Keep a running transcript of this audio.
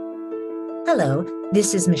Hello,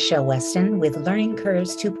 this is Michele Weston with Learning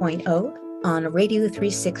Curves 2.0 on Radio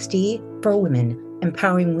 360 for women,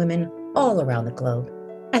 empowering women all around the globe.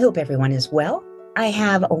 I hope everyone is well. I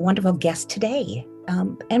have a wonderful guest today,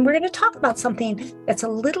 and we're going to talk about something that's a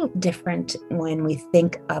little different when we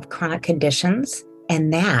think of chronic conditions,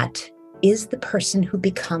 and that is the person who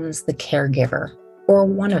becomes the caregiver or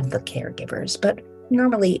one of the caregivers, but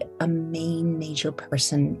normally a major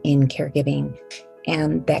person in caregiving.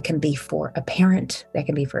 And that can be for a parent, that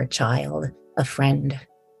can be for a child, a friend,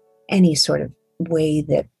 any sort of way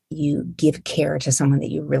that you give care to someone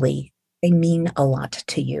that they mean a lot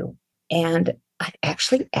to you. And I've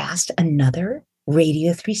actually asked another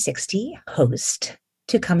Radio 360 host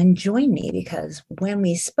to come and join me because when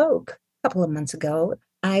we spoke a couple of months ago,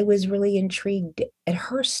 I was really intrigued at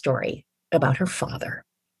her story about her father.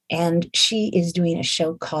 And she is doing a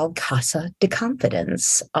show called Casa de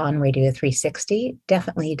Confidence on Radio 360.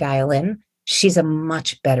 Definitely dial in. She's a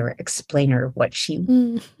much better explainer of what she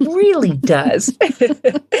really does.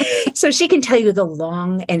 So she can tell you the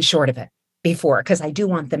long and short of it because I do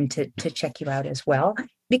want them to check you out as well,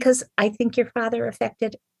 because I think your father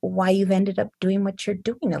affected why you've ended up doing what you're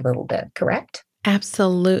doing a little bit, correct?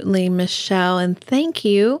 Absolutely, Michele. And thank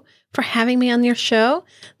you for having me on your show.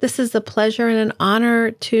 This is a pleasure and an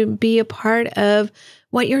honor to be a part of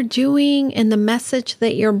what you're doing and the message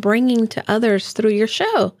that you're bringing to others through your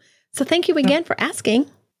show. So thank you again for asking.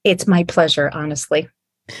 It's my pleasure, honestly.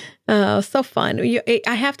 Oh, so fun.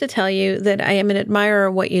 I have to tell you that I am an admirer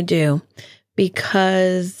of what you do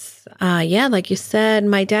because, like you said,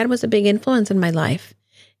 my dad was a big influence in my life.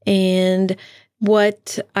 And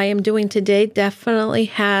what I am doing today definitely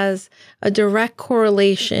has a direct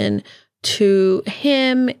correlation to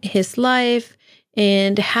him, his life,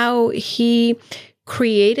 and how he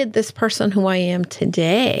created this person who I am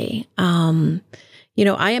today.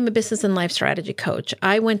 I am a business and life strategy coach.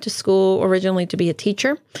 I went to school originally to be a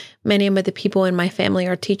teacher. Many of the people in my family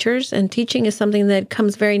are teachers, and teaching is something that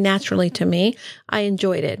comes very naturally to me. I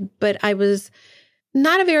enjoyed it, but I was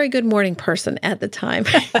not a very good morning person at the time.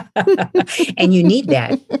 And you need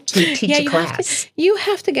that to teach a class. You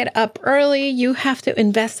have to get up early. You have to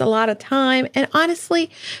invest a lot of time. And honestly,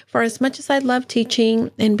 for as much as I love teaching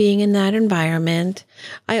and being in that environment,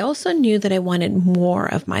 I also knew that I wanted more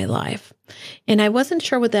of my life. And I wasn't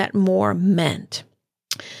sure what that more meant.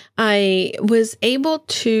 I was able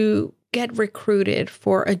to get recruited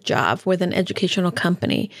for a job with an educational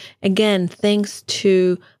company. Again, thanks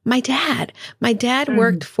to my dad. My dad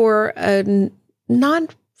worked for a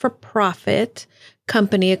non-for-profit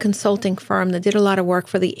company, a consulting firm that did a lot of work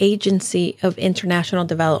for the Agency of International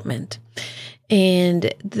Development.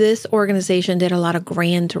 And this organization did a lot of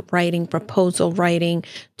grant writing, proposal writing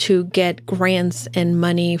to get grants and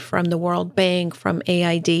money from the World Bank, from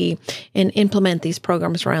AID, and implement these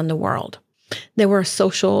programs around the world. They were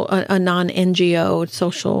a non-NGO,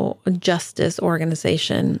 social justice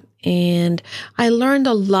organization. And I learned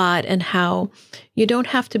a lot in how you don't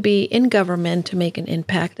have to be in government to make an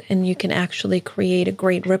impact, and you can actually create a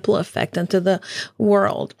great ripple effect into the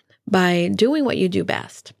world by doing what you do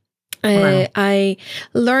best. Wow. I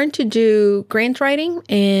learned to do grant writing,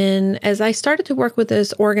 and as I started to work with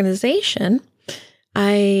this organization,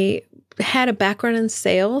 I had a background in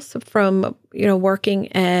sales from,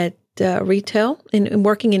 working at retail and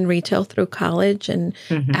working in retail through college and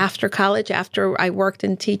after college. After I worked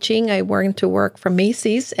in teaching, I went to work for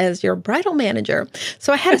Macy's as your bridal manager.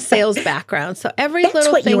 So I had a sales background. So That's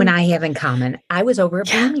what you and I have in common. I was over at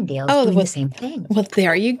Bloomingdale's doing the same thing. Well,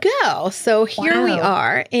 there you go. So here we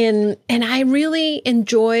are. And I really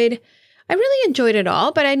enjoyed it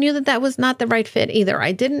all, but I knew that was not the right fit either.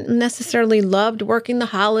 I didn't necessarily loved working the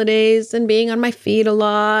holidays and being on my feet a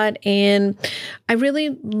lot. And I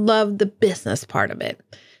really loved the business part of it.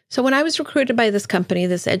 So when I was recruited by this company,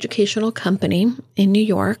 this educational company in New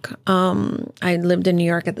York, I lived in New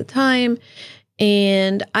York at the time,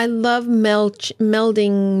 and I love melting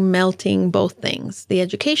both things, the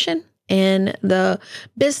education and the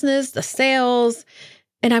business, the sales,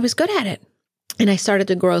 and I was good at it. And I started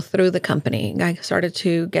to grow through the company. I started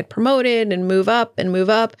to get promoted and move up.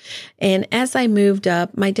 And as I moved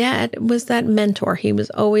up, my dad was that mentor. He was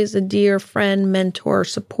always a dear friend, mentor,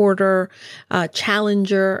 supporter,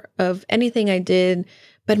 challenger of anything I did,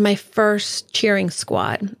 but my first cheering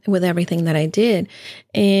squad with everything that I did.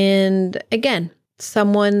 And again,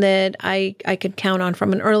 someone that I could count on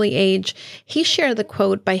from an early age. He shared the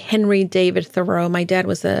quote by Henry David Thoreau. My dad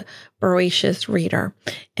was a voracious reader.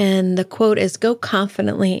 And the quote is, "Go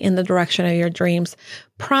confidently in the direction of your dreams."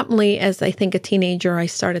 Promptly, as I think a teenager, I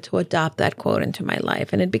started to adopt that quote into my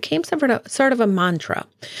life. And it became sort of a mantra.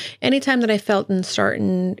 Anytime that I felt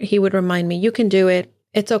uncertain, he would remind me, "You can do it.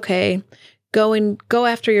 It's okay. Go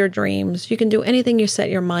after your dreams. You can do anything you set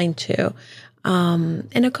your mind to."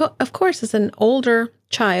 And of course, as an older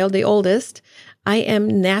child, the oldest, I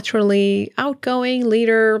am naturally outgoing,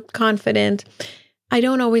 leader, confident. I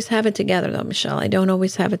don't always have it together, though, Michele. I don't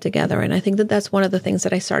always have it together. And I think that that's one of the things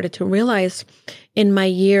that I started to realize in my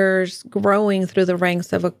years growing through the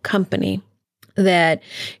ranks of a company, that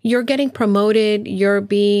you're getting promoted, you're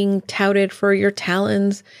being touted for your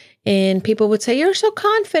talents, and people would say, "You're so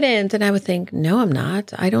confident." And I would think, "No, I'm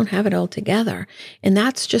not. I don't have it all together." And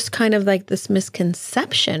that's just kind of like this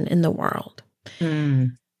misconception in the world.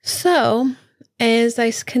 Mm. So as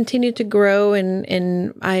I continued to grow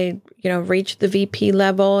and I, reached the VP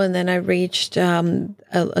level, and then I reached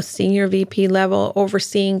a senior VP level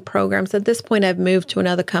overseeing programs. At this point, I've moved to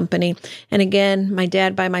another company. And again, my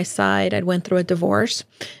dad by my side, I went through a divorce,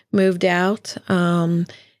 moved out.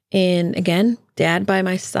 And again, dad by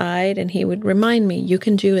my side, and he would remind me, "You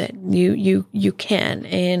can do it. You can."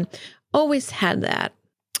 And always had that.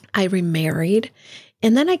 I remarried,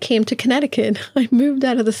 and then I came to Connecticut. I moved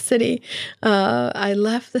out of the city. I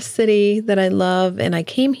left the city that I love, and I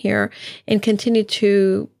came here and continued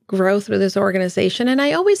to grow through this organization. And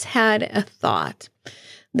I always had a thought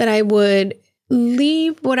that I would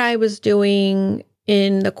leave what I was doing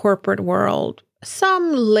in the corporate world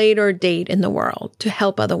some later date in the world to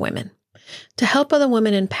help other women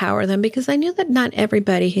empower them, because I knew that not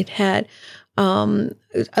everybody had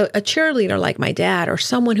a cheerleader like my dad, or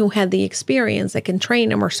someone who had the experience that can train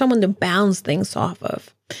them, or someone to bounce things off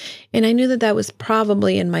of. And I knew that that was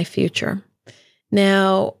probably in my future.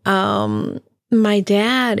 Now, my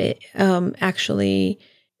dad, actually,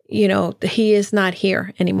 he is not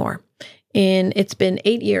here anymore. And it's been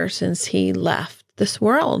 8 years since he left this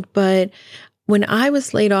world. But when I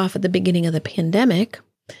was laid off at the beginning of the pandemic,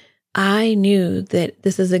 I knew that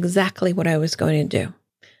this is exactly what I was going to do.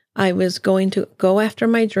 I was going to go after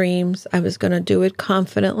my dreams. I was going to do it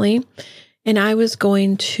confidently. And I was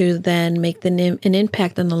going to then make an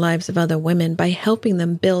impact on the lives of other women by helping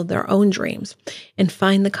them build their own dreams and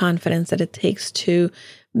find the confidence that it takes to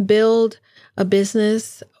build a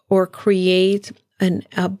business or create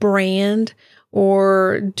a brand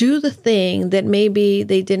or do the thing that maybe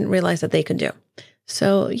they didn't realize that they could do.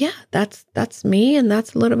 So yeah, that's me, and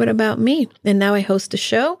that's a little bit about me. And now I host a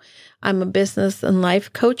show. I'm a business and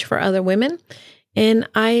life coach for other women, and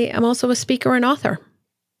I am also a speaker and author.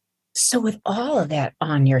 So with all of that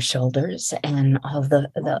on your shoulders and all the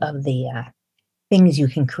things you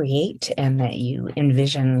can create and that you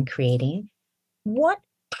envision creating, what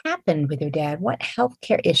happened with your dad? What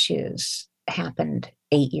healthcare issues happened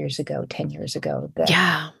 8 years ago, 10 years ago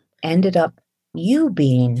that ended up you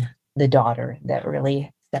being the daughter that really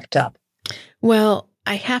stepped up? Well,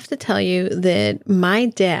 I have to tell you that my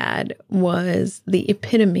dad was the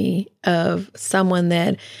epitome of someone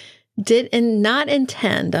that did not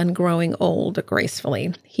intend on growing old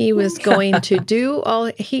gracefully. He was going to do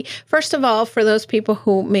first of all, for those people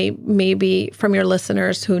who may be from your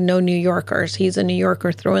listeners who know New Yorkers, he's a New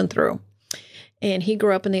Yorker through and through. And he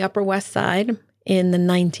grew up in the Upper West Side in the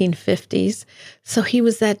 1950s. So he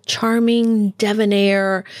was that charming,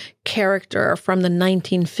 debonair character from the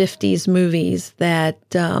 1950s movies that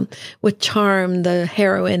would charm the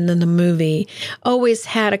heroine in the movie. Always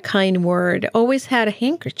had a kind word, always had a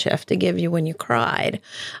handkerchief to give you when you cried.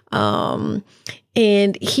 And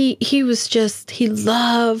he was just, he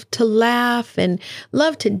loved to laugh and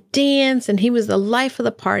loved to dance, and he was the life of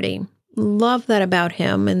the party. Love that about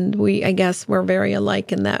him. And I guess we're very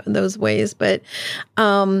alike in those ways, but,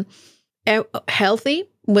 healthy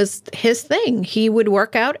was his thing. He would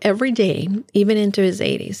work out every day, even into his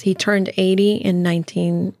 80s. He turned 80 in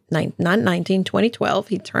 2012.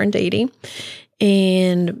 He turned 80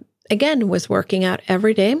 and again, was working out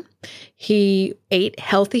every day. He ate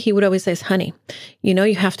healthy. He would always say, "Honey, you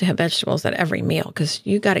have to have vegetables at every meal because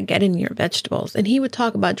you got to get in your vegetables." And he would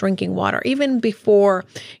talk about drinking water even before,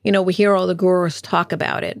 we hear all the gurus talk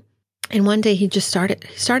about it. And one day he just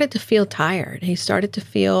started to feel tired. He started to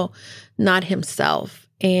feel not himself,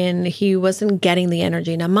 and he wasn't getting the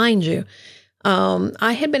energy. Now, mind you,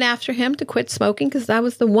 I had been after him to quit smoking because that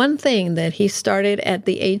was the one thing that he started at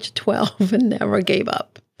the age of 12 and never gave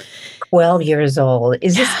up. 12 years old.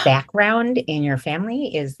 Is this background in your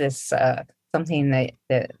family? Is this something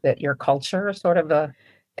that your culture sort of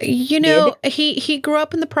You did? know, he grew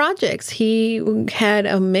up in the projects. He had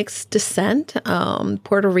a mixed descent,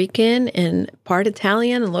 Puerto Rican and part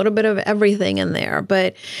Italian, a little bit of everything in there.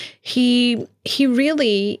 But he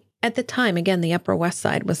really, at the time, again, the Upper West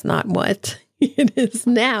Side was not what it is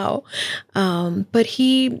now. But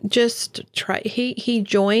he just tried. He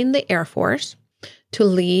joined the Air Force to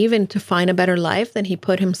leave and to find a better life. Then he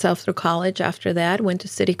put himself through college after that, went to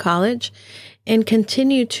City College, and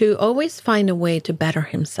continued to always find a way to better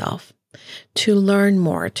himself, to learn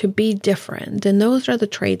more, to be different. And those are the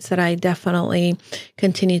traits that I definitely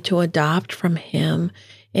continue to adopt from him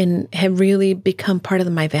and have really become part of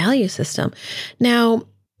my value system. Now,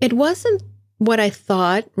 it wasn't what I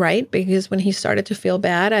thought, right? Because when he started to feel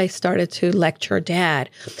bad, I started to lecture Dad.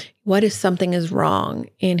 What if something is wrong?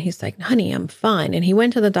 And he's like, honey, I'm fine. And he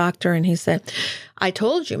went to the doctor and he said, I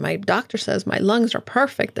told you, my doctor says my lungs are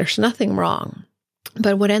perfect. There's nothing wrong.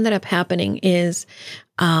 But what ended up happening is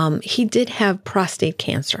he did have prostate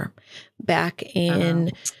cancer back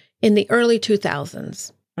in the early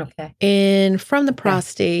 2000s. Okay. And from the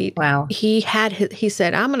prostate, wow, he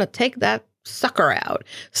said, I'm going to take that sucker out.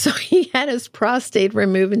 So he had his prostate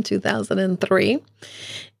removed in 2003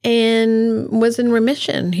 and was in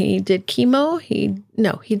remission. He did chemo. He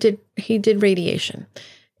did radiation,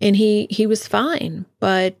 and he was fine.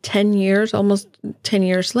 But almost 10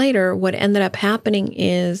 years later, what ended up happening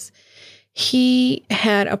is he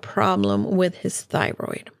had a problem with his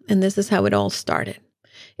thyroid. And this is how it all started.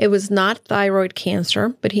 It was not thyroid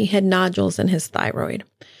cancer, but he had nodules in his thyroid.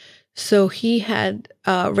 So he had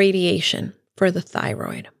radiation for the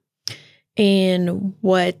thyroid. And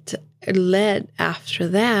what led after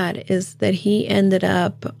that is that he ended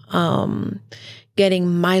up getting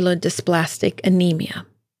myelodysplastic anemia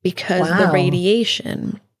because the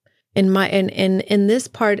radiation. In this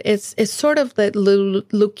part, it's sort of the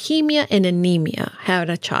leukemia and anemia had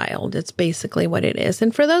a child. It's basically what it is.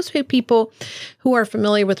 And for those people who are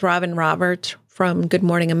familiar with Robin Roberts from Good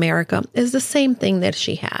Morning America, is the same thing that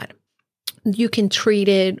she had. You can treat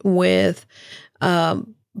it with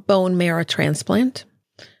bone marrow transplant,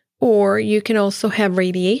 or you can also have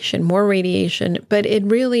more radiation. But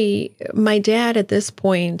my dad at this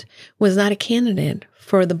point was not a candidate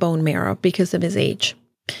for the bone marrow because of his age.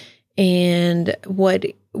 And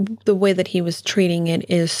the way that he was treating it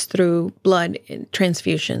is through blood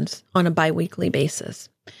transfusions on a biweekly basis.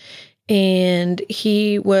 And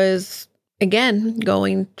he was, again,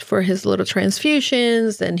 going for his little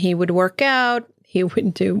transfusions, and he would work out. He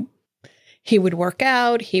would do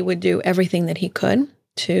everything that he could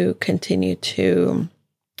to continue to,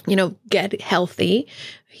 get healthy.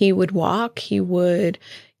 He would walk, he would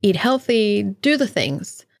eat healthy, do the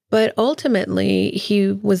things. But ultimately,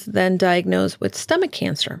 he was then diagnosed with stomach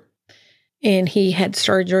cancer. And he had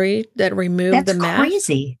surgery that removed the mass. That's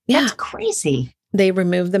crazy. Yeah. That's crazy. They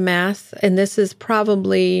removed the mass. And this is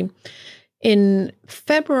probably in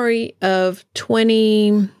February of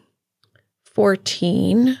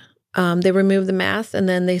 2014. They removed the mass, and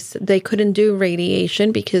then they couldn't do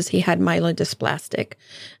radiation because he had myelodysplastic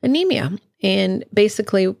anemia. And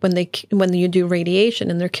basically, when you do radiation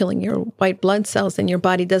and they're killing your white blood cells and your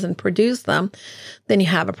body doesn't produce them, then you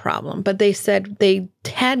have a problem. But they said they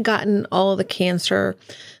had gotten all the cancer.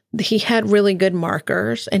 He had really good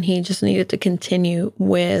markers, and he just needed to continue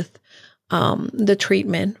with the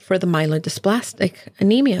treatment for the myelodysplastic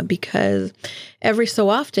anemia, because every so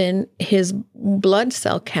often his blood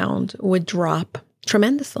cell count would drop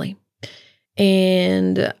tremendously.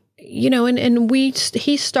 And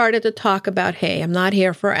he started to talk about, hey, I'm not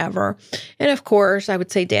here forever. And of course, I would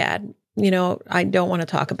say, Dad, I don't want to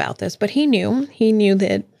talk about this. But he knew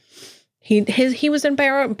that he was in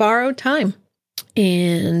borrowed time.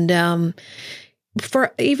 And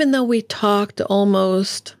even though we talked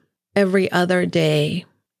almost every other day,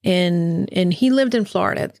 and he lived in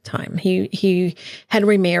Florida at the time. He had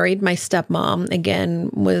remarried. My stepmom, again,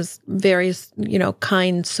 was very,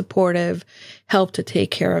 kind, supportive, helped to take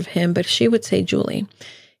care of him. But she would say, Julie,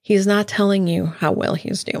 he's not telling you how well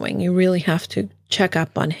he's doing. You really have to check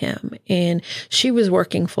up on him. And she was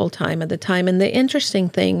working full time at the time. And the interesting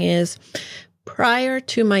thing is, prior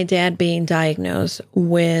to my dad being diagnosed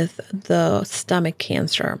with the stomach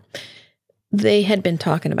cancer, they had been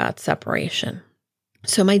talking about separation.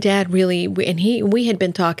 So my dad we had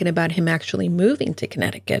been talking about him actually moving to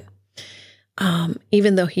Connecticut,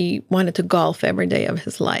 even though he wanted to golf every day of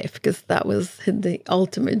his life, because that was the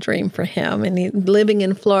ultimate dream for him. And living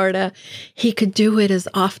in Florida, he could do it as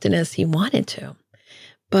often as he wanted to.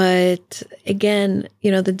 But again,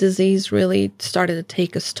 the disease really started to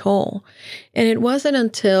take its toll. And it wasn't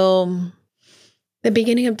until the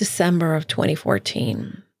beginning of December of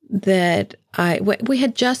 2014 that we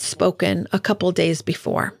had just spoken a couple days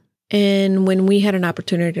before. And when we had an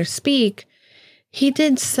opportunity to speak, he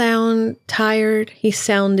did sound tired. He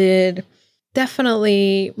sounded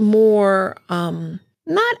definitely more,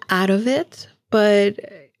 not out of it, but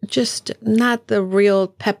just not the real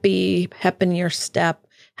peppy, pep in your step,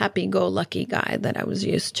 happy-go-lucky guy that I was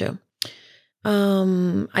used to.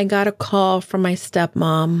 I got a call from my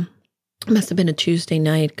stepmom. It must have been a Tuesday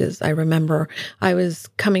night because I remember I was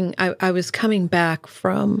coming back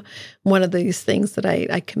from one of these things that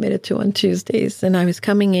I committed to on Tuesdays, and I was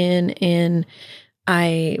coming in and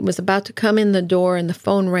I was about to come in the door and the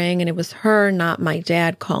phone rang and it was her, not my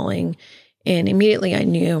dad, calling. And immediately I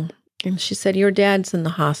knew. And she said, "Your dad's in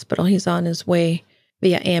the hospital. He's on his way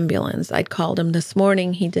via ambulance. I'd called him this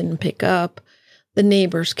morning. He didn't pick up. The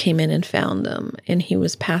neighbors came in and found him and he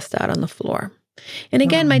was passed out on the floor." And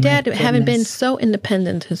again, my dad, having been so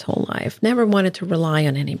independent his whole life, never wanted to rely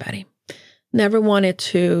on anybody, never wanted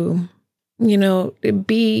to,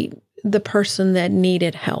 be the person that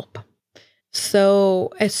needed help.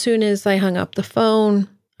 So as soon as I hung up the phone,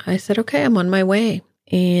 I said, okay, I'm on my way.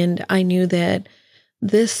 And I knew that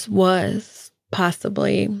this was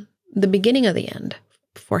possibly the beginning of the end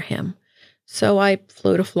for him. So I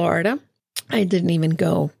flew to Florida. I didn't even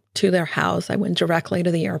go to their house. I went directly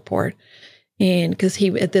to the airport. And because he,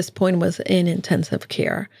 at this point, was in intensive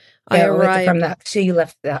care. Yeah, I arrived so you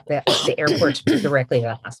left the airport directly to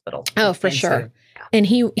the hospital. Oh, for sure. And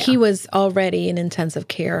he was already in intensive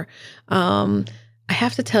care. I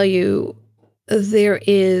have to tell you, there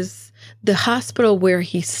is the hospital where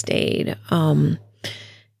he stayed.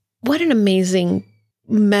 What an amazing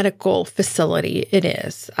medical facility it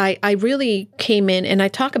is. I really came in, and I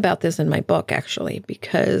talk about this in my book actually,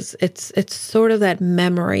 because it's sort of that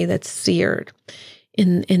memory that's seared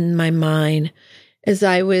in my mind as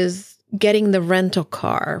I was getting the rental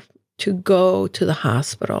car to go to the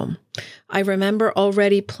hospital. I remember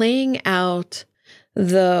already playing out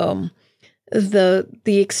the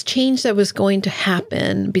exchange that was going to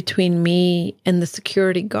happen between me and the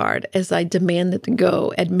security guard as I demanded to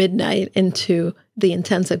go at midnight into the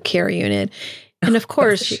intensive care unit. And of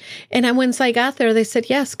course, once I got there, they said,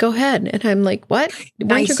 yes, go ahead. And I'm like, what?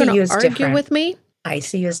 Weren't you going to argue with me?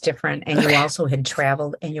 ICU is different. And you also had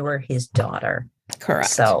traveled and you were his daughter. Correct.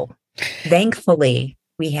 So thankfully,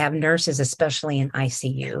 we have nurses, especially in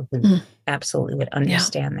ICU, who absolutely would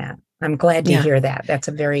understand that. I'm glad to hear that. That's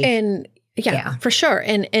a very... Yeah, for sure.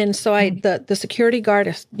 And so the security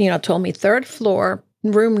guard, told me 3rd floor,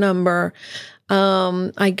 room number.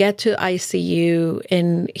 I get to ICU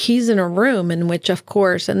and he's in a room in which, of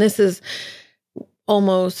course, and this is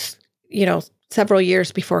almost, several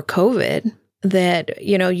years before COVID, that,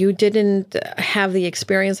 you didn't have the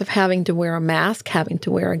experience of having to wear a mask, having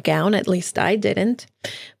to wear a gown. At least I didn't.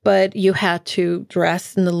 But you had to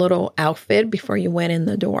dress in the little outfit before you went in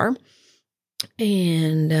the door.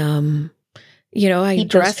 And, I keep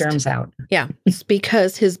dressed those germs out. Yeah, it's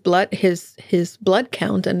because his blood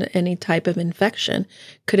count and any type of infection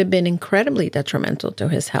could have been incredibly detrimental to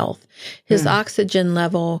his health. His oxygen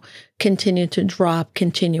level continued to drop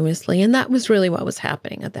continuously, and that was really what was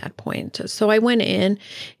happening at that point. So I went in,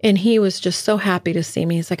 and he was just so happy to see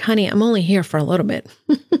me. He's like, "Honey, I'm only here for a little bit."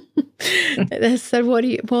 And I said, well,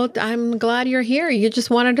 I'm glad you're here. You just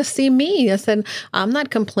wanted to see me. I said, I'm not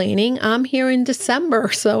complaining. I'm here in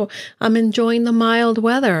December, so I'm enjoying the mild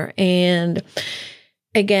weather. And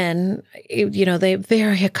again, they're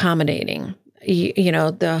very accommodating.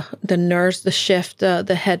 The nurse,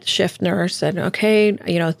 the head shift nurse said, okay,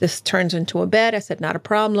 this turns into a bed. I said, not a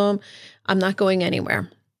problem. I'm not going anywhere.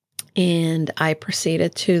 And I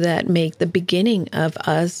proceeded to make the beginning of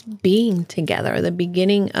us being together, the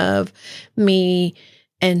beginning of me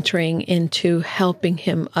entering into helping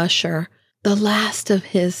him usher the last of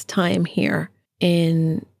his time here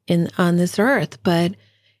on this earth. But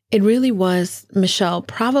it really was, Michele,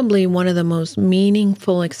 probably one of the most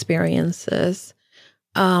meaningful experiences.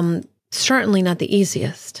 Certainly not the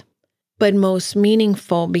easiest, but most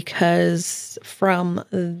meaningful, because from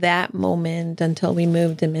that moment until we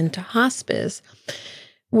moved him into hospice,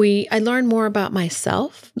 I learned more about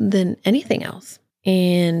myself than anything else.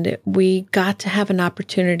 And we got to have an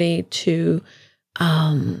opportunity to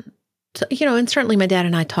and certainly my dad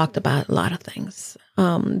and I talked about a lot of things.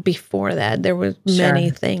 Before that, there were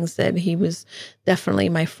many things that he was definitely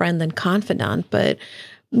my friend and confidant, but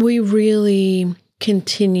we really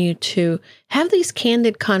continue to have these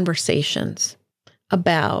candid conversations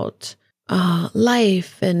about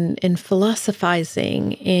life and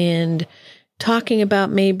philosophizing and talking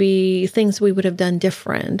about maybe things we would have done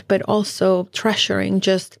different, but also treasuring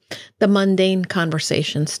just the mundane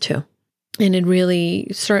conversations too. And it really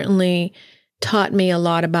certainly taught me a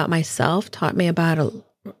lot about myself, taught me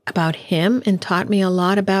about him, and taught me a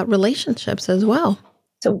lot about relationships as well.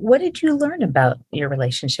 So what did you learn about your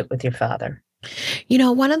relationship with your father?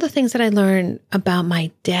 One of the things that I learned about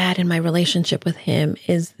my dad and my relationship with him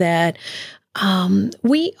is that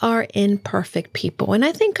we are imperfect people. And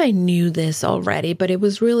I think I knew this already, but it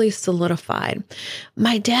was really solidified.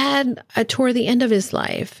 My dad, toward the end of his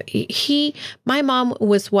life, my mom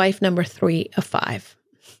was wife number 3 of 5.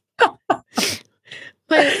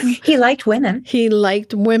 He liked women. He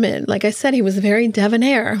liked women. Like I said, he was very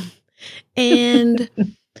debonair. And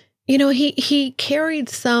he carried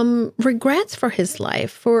some regrets for his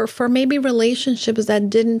life, for maybe relationships that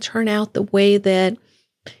didn't turn out the way that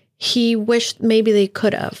he wished maybe they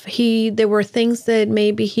could have. There were things that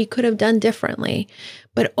maybe he could have done differently.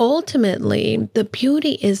 But ultimately, the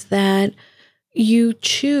beauty is that you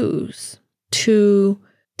choose to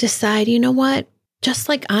decide, you know what? Just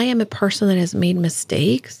like I am a person that has made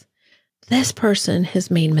mistakes, this person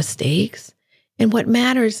has made mistakes. And what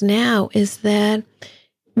matters now is that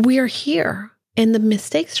we're here and the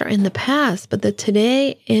mistakes are in the past, but the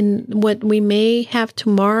today and what we may have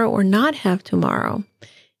tomorrow or not have tomorrow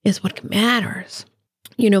is what matters.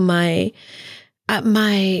 My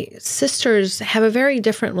sisters have a very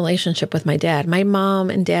different relationship with my dad. My mom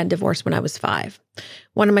and dad divorced when I was 5.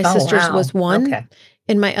 One of my sisters was 1,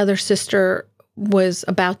 and my other sister was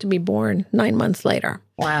about to be born 9 months later.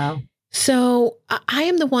 Wow. So I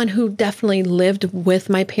am the one who definitely lived with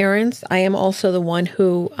my parents. I am also the one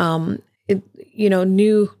who,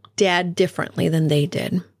 knew dad differently than they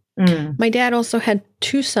did. Mm. My dad also had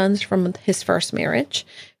 2 sons from his first marriage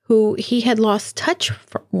who he had lost touch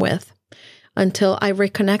with until I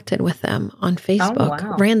reconnected with them on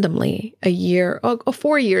Facebook randomly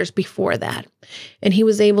 4 years before that. And he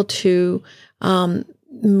was able to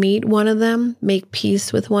meet one of them, make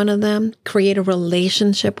peace with one of them, create a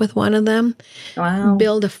relationship with one of them,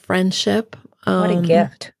 build a friendship. What a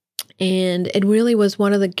gift. And it really was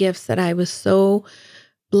one of the gifts that I was so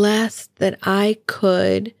blessed that I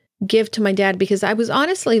could give to my dad, because I was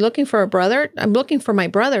honestly looking for a brother. I'm looking for my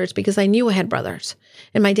brothers because I knew I had brothers,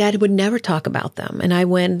 and my dad would never talk about them. And I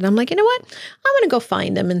went and I'm like, you know what? I'm going to go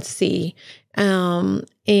find them and see. And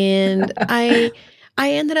I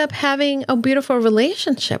ended up having a beautiful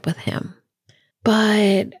relationship with him.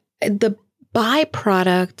 But the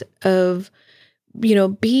byproduct of,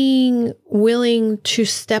 being willing to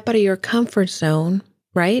step out of your comfort zone,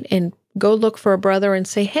 right? And go look for a brother and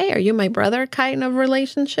say, hey, are you my brother kind of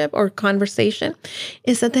relationship or conversation,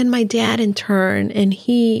 is that then my dad in turn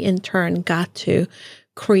got to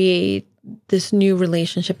create this new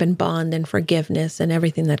relationship and bond and forgiveness and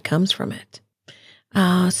everything that comes from it.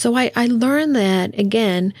 So I learned that,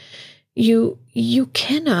 again, you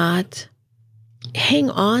cannot hang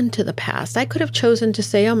on to the past. I could have chosen to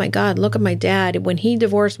say, oh my God, look at my dad. When he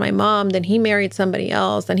divorced my mom, then he married somebody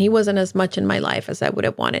else and he wasn't as much in my life as I would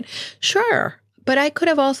have wanted. Sure. But I could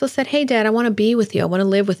have also said, hey, Dad, I want to be with you. I want to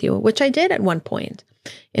live with you, which I did at one point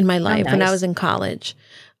in my life when I was in college.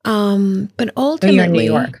 But ultimately, you're in New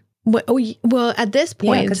York. Well, at this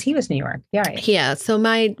point, yeah, because he was New York. Yeah, right. Yeah. So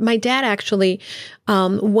my dad actually,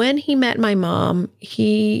 when he met my mom,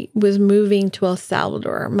 he was moving to El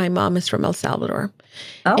Salvador. My mom is from El Salvador,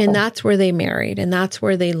 and that's where they married, and that's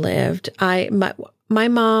where they lived. My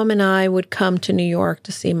mom and I would come to New York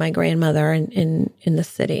to see my grandmother in the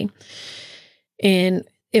city, and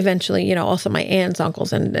eventually, also my aunts,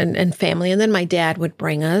 uncles, and family, and then my dad would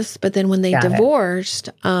bring us. But then when they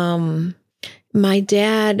divorced, my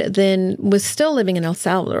dad then was still living in El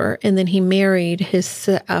Salvador, and then he married his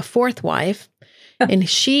 4th wife, and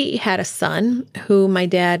she had a son who my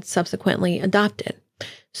dad subsequently adopted.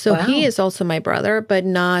 So he is also my brother, but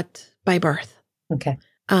not by birth. Okay.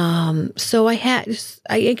 So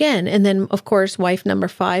again, and then of course, wife number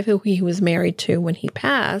 5, who he was married to when he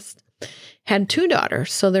passed, had 2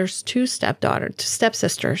 daughters. So there's 2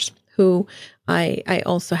 stepsisters who I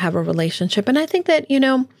also have a relationship. And I think that,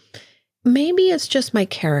 maybe it's just my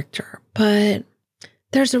character, but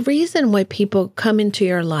there's a reason why people come into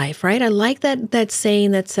your life, right? I like that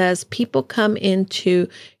saying that says people come into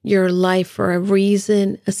your life for a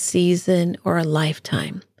reason, a season, or a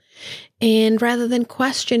lifetime. And rather than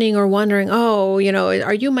questioning or wondering, are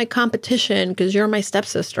you my competition because you're my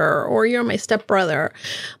stepsister or you're my stepbrother?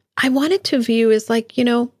 I wanted to view as like,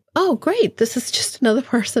 oh, great, this is just another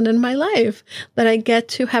person in my life that I get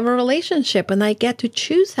to have a relationship and I get to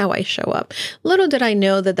choose how I show up. Little did I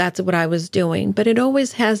know that that's what I was doing, but it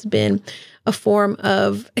always has been a form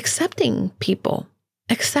of accepting people,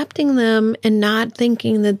 accepting them and not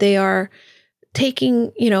thinking that they are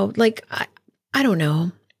taking, like, I don't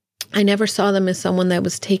know. I never saw them as someone that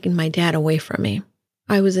was taking my dad away from me.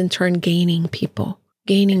 I was in turn gaining people,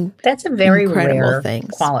 gaining That's a very incredible rare things.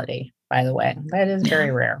 quality, by the way. That is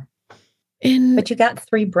very rare. And but you got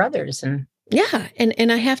 3 brothers, and yeah,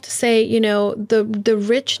 and I have to say, the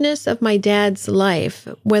richness of my dad's life,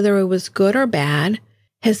 whether it was good or bad,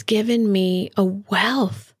 has given me a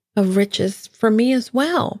wealth of riches for me as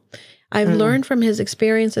well. I've learned from his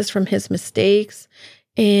experiences, from his mistakes,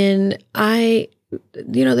 and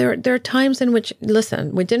there are times in which,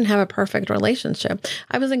 listen, we didn't have a perfect relationship.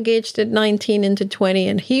 I was engaged at 19 into 20,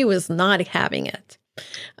 and he was not having it.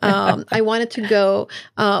 I wanted to go,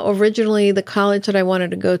 originally the college that I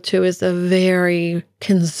wanted to go to is a very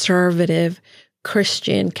conservative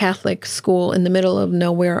Christian Catholic school in the middle of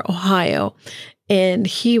nowhere, Ohio. And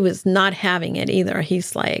he was not having it either.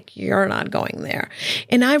 He's like, you're not going there.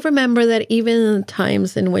 And I remember that even in the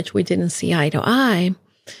times in which we didn't see eye to eye,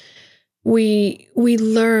 we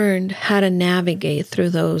learned how to navigate through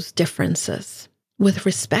those differences with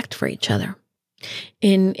respect for each other.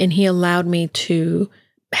 And he allowed me to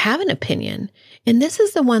have an opinion. And this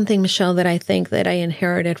is the one thing, Michele, that I think that I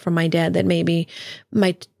inherited from my dad, that maybe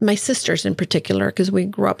my sisters in particular, because we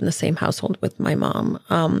grew up in the same household with my mom,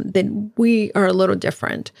 that we are a little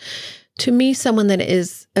different. To me, someone that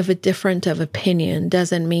is of a different of opinion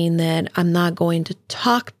doesn't mean that I'm not going to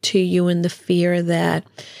talk to you in the fear that,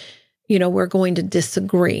 we're going to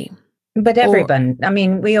disagree. But everyone,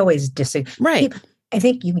 we always disagree. Right. I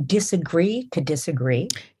think you disagree to disagree.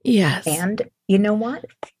 Yes. And you know what?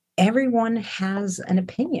 Everyone has an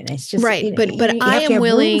opinion. It's just right. But I am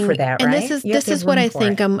willing for that, and right? this is what I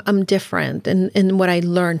think I'm different in what I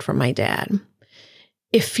learned from my dad.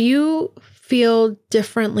 If you feel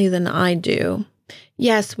differently than I do,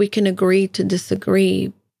 yes, we can agree to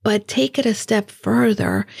disagree, but take it a step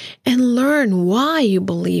further and learn why you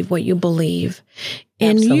believe what you believe.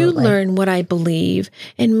 And Absolutely. You learn what I believe.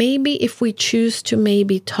 And maybe if we choose to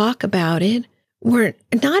maybe talk about it, we're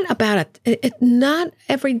not about it. Not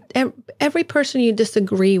every person you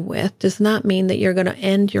disagree with does not mean that you're going to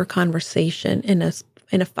end your conversation in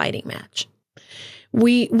a fighting match.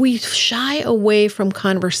 We shy away from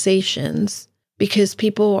conversations because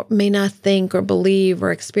people may not think or believe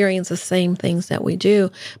or experience the same things that we do.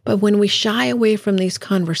 But when we shy away from these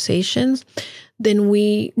conversations, then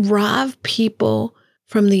we rob people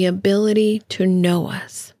from the ability to know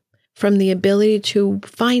us, from the ability to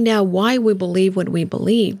find out why we believe what we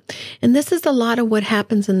believe. And this is a lot of what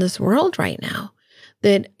happens in this world right now.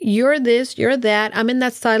 That you're this, you're that, I'm in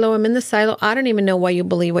that silo, I'm in the silo. I don't even know why you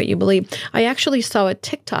believe what you believe. I actually saw a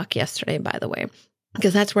TikTok yesterday, by the way,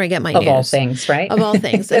 because that's where I get my news. Of all things, right? Of all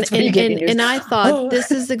things. and I thought, this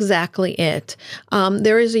is exactly it.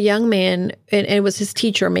 There is a young man, and it was his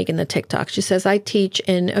teacher making the TikTok. She says, I teach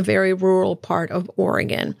in a very rural part of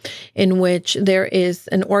Oregon, in which there is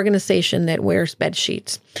an organization that wears bed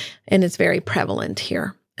sheets, and it's very prevalent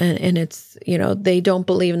here. And it's, they don't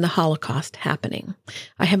believe in the Holocaust happening.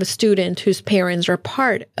 I have a student whose parents are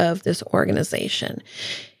part of this organization.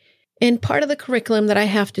 And part of the curriculum that I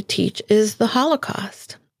have to teach is the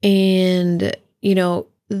Holocaust. And,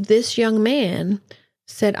 this young man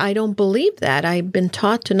said, I don't believe that. I've been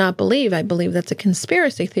taught to not believe. I believe that's a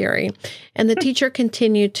conspiracy theory. And the teacher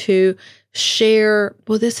continued to share,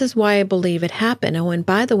 well, this is why I believe it happened. Oh, and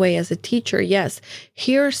by the way, as a teacher, yes,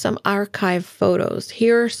 here are some archive photos.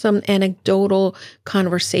 Here are some anecdotal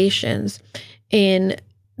conversations. And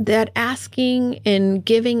that asking and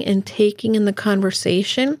giving and taking in the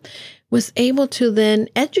conversation was able to then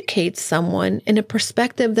educate someone in a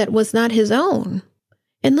perspective that was not his own.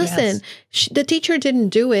 And listen, yes. The teacher didn't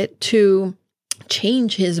do it to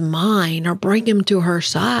change his mind or bring him to her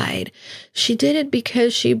side. She did it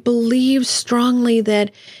because she believes strongly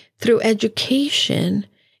that through education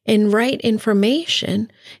and right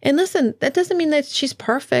information, and listen, that doesn't mean that she's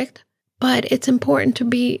perfect, but it's important to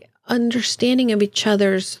be understanding of each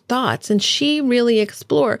other's thoughts. And she really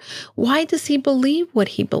explored, why does he believe what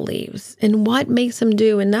he believes and what makes him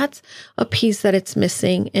do? And that's a piece that it's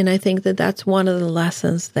missing. And I think that that's one of the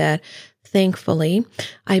lessons that thankfully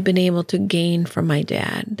I've been able to gain from my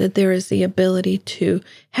dad, that there is the ability to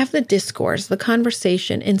have the discourse, the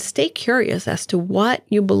conversation, and stay curious as to what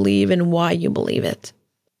you believe and why you believe it.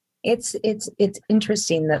 It's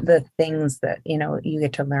interesting that the things that, you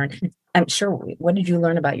get to learn. I'm sure. What did you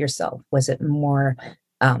learn about yourself? Was it more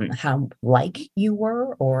how like you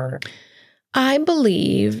were, or? I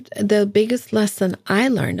believed the biggest lesson I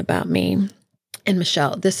learned about me, and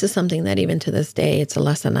Michele, this is something that even to this day, it's a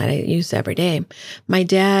lesson that I use every day. My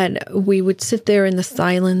dad, we would sit there in the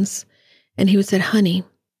silence and he would say, honey,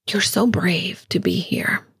 you're so brave to be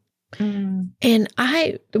here. And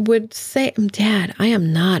I would say, Dad, I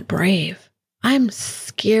am not brave. I'm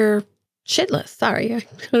scared shitless. Sorry. I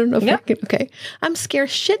don't know if I can. Okay. I'm scared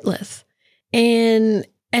shitless. And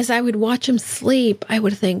as I would watch him sleep, I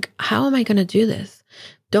would think, how am I going to do this?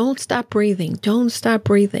 Don't stop breathing. Don't stop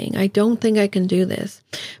breathing. I don't think I can do this.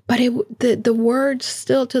 But the words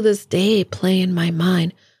still to this day play in my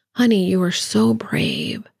mind. Honey, you are so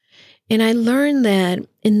brave. And I learned that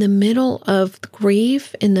in the middle of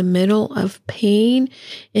grief, in the middle of pain,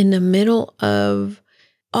 in the middle of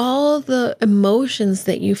all the emotions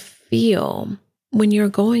that you feel when you're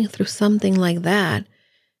going through something like that,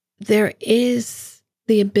 there is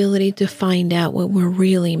the ability to find out what we're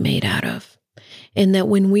really made out of. And that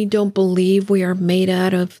when we don't believe we are made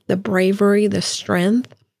out of the bravery, the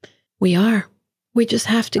strength, we are. We just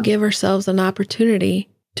have to give ourselves an opportunity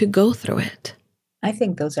to go through it. I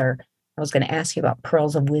think those are, I was going to ask you about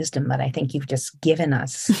pearls of wisdom, but I think you've just given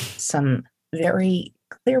us some very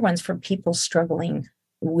clear ones for people struggling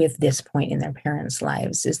with this point in their parents'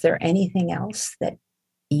 lives. Is there anything else that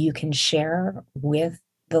you can share with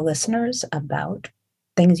the listeners about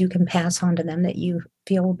things you can pass on to them that you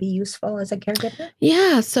feel will be useful as a caregiver?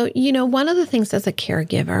 Yeah. So, one of the things as a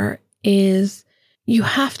caregiver is you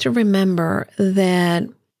have to remember that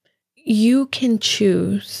you can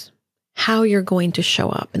choose how you're going to show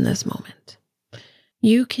up in this moment.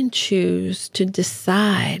 You can choose to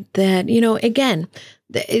decide that, again,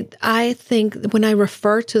 I think when I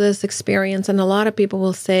refer to this experience, and a lot of people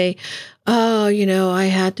will say, oh, I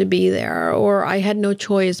had to be there, or I had no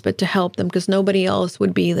choice but to help them because nobody else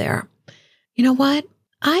would be there. You know what?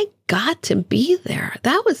 I got to be there.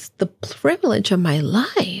 That was the privilege of my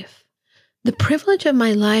life. The privilege of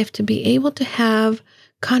my life to be able to have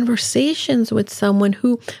conversations with someone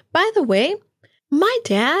who, by the way, my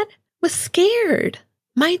dad was scared.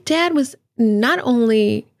 My dad was not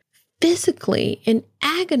only physically in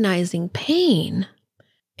agonizing pain,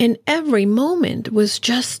 and every moment was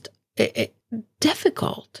just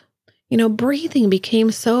difficult. Breathing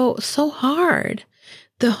became so hard.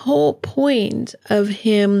 The whole point of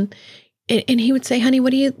him, and he would say, honey,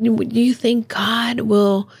 do you think God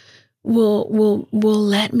will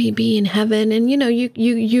let me be in heaven? And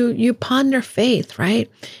you ponder faith,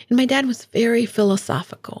 right? And my dad was very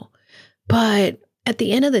philosophical, but at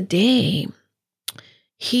the end of the day,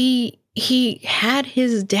 he had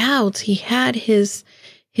his doubts, he had his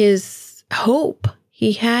hope,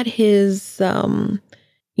 he had his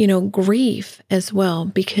grief as well,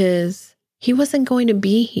 because he wasn't going to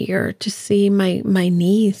be here to see my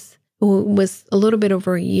niece, who was a little bit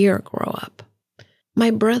over a year, grow up.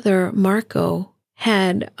 My brother, Marco,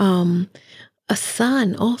 had a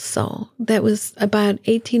son also that was about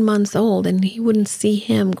 18 months old, and he wouldn't see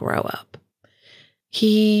him grow up.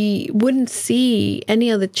 He wouldn't see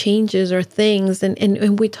any of the changes or things.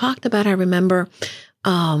 And we talked about, I remember,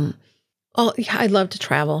 I love to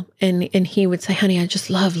travel. And he would say, honey, I just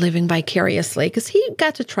love living vicariously, because he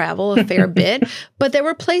got to travel a fair bit, but there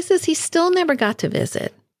were places he still never got to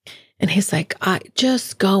visit. And he's like,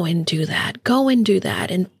 just go and do that. Go and do that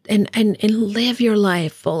and live your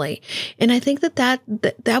life fully. And I think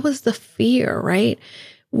that was the fear, right?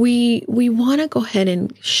 We want to go ahead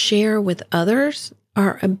and share with others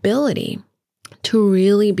our ability to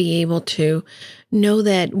really be able to know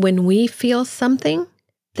that when we feel something,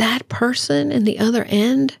 that person in the other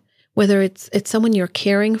end, whether it's someone you're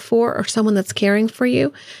caring for or someone that's caring for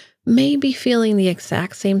you, may be feeling the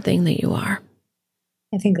exact same thing that you are.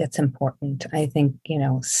 I think that's important. I think,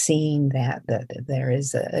 seeing that there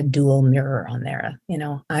is a dual mirror on there,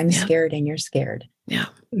 I'm scared and you're scared. Yeah.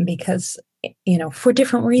 Because, for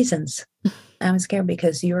different reasons. I'm scared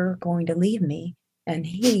because you're going to leave me, and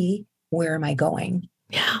where am I going?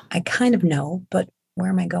 Yeah. I kind of know, but where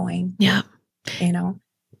am I going? Yeah.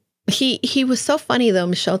 He was so funny though,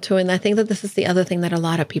 Michele, too. And I think that this is the other thing that a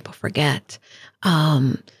lot of people forget.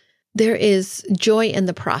 There is joy in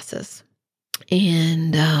the process.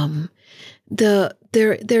 And there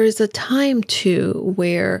is a time too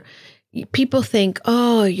where people think,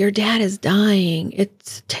 oh, your dad is dying.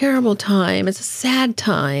 It's a terrible time. It's a sad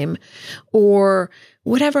time, or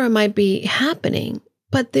whatever it might be happening.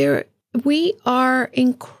 But we are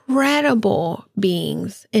incredible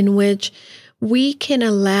beings in which we can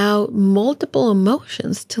allow multiple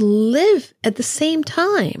emotions to live at the same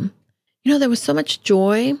time. There was so much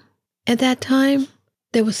joy at that time.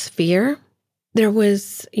 there was fear, there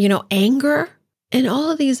was, anger, and all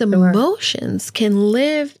of these emotions can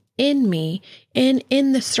live in me and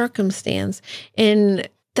in the circumstance. And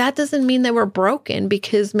that doesn't mean that we're broken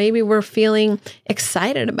because maybe we're feeling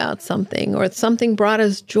excited about something or something brought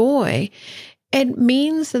us joy. It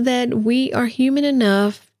means that we are human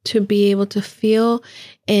enough to be able to feel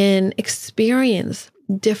and experience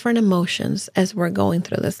different emotions as we're going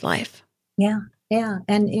through this life. Yeah. Yeah.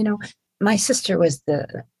 And, my sister was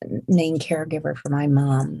the main caregiver for my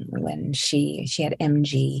mom when she had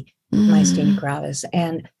MG, myasthenia gravis.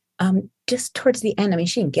 And just towards the end,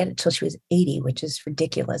 she didn't get it till she was 80, which is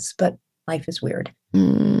ridiculous, but life is weird.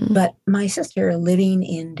 But my sister living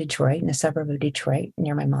in Detroit, in a suburb of Detroit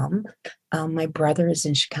near my mom, my brother is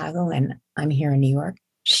in Chicago and I'm here in New York.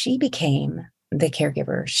 She became the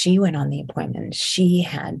caregiver. She went on the appointment. She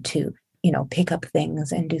had to, pick up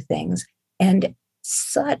things and do things. And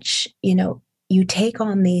such, you take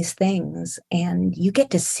on these things and you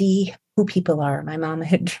get to see who people are. My mom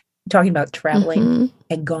had, talking about traveling,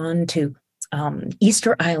 had gone to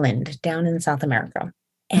Easter Island down in South America.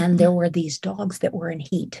 And there were these dogs that were in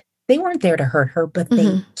heat. They weren't there to hurt her, but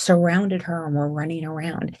they surrounded her and were running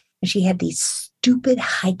around. And she had these stupid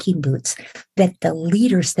hiking boots that the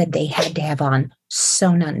leader said they had to have on.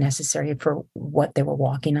 So not necessary for what they were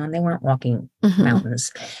walking on. They weren't walking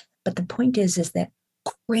mountains. But the point is that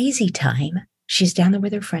crazy time, she's down there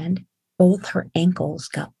with her friend. Both her ankles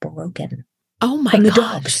got broken. Oh my From the gosh.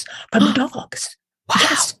 dogs. From the dogs. Wow.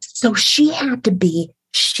 Yes. So she had to be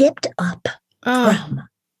shipped up from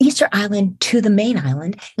Easter Island to the main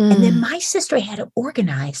island. And then my sister had to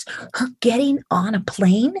organize her getting on a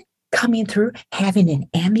plane, coming through, having an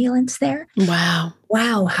ambulance there. Wow.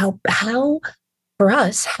 Wow. How for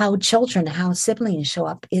us, how children, how siblings show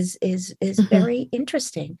up is very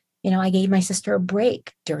interesting. I gave my sister a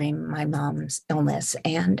break during my mom's illness,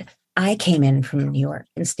 and I came in from New York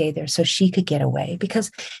and stayed there so she could get away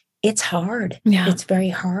because it's hard. Yeah. It's very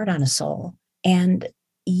hard on a soul. And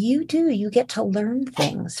you get to learn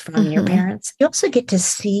things from your parents. You also get to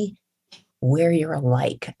see where you're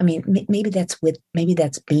alike. Maybe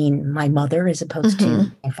that's being my mother as opposed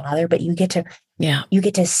to my father, but you get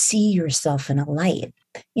to see yourself in a light.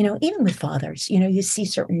 Even with fathers, you see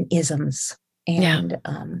certain isms and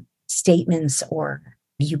statements or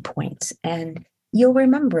viewpoints, and you'll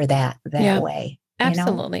remember that way.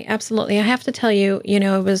 Absolutely. Absolutely. I have to tell you,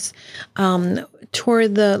 it was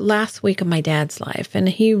toward the last week of my dad's life, and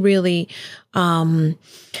he really,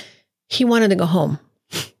 he wanted to go home.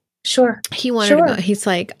 Sure. He wanted to go. He's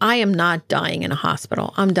like, I am not dying in a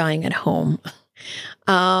hospital. I'm dying at home.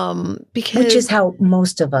 Because which is how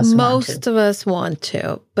most of us want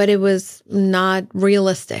to, but it was not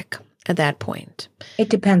realistic at that point. It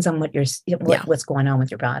depends on what's going on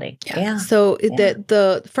with your body. Yeah. So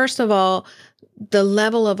the first of all, the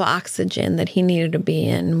level of oxygen that he needed to be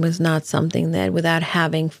in was not something that, without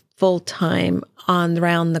having full-time on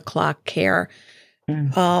round the clock care,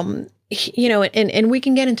 and we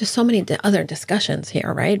can get into so many other discussions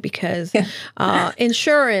here, right? Because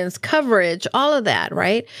insurance, coverage, all of that,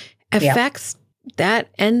 right, affects that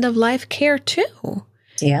end of life care too.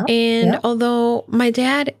 Yeah. And although my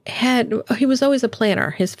dad he was always a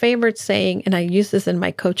planner. His favorite saying, and I use this in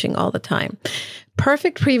my coaching all the time,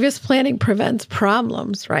 perfect previous planning prevents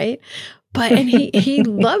problems, right? And he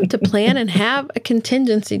loved to plan and have a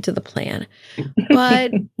contingency to the plan.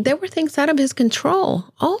 But there were things out of his control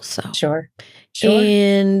also. Sure.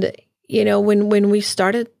 And, when we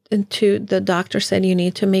started the doctor said, you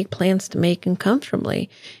need to make plans to make him comfortably,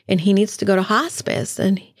 and he needs to go to hospice.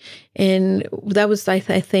 And that was, I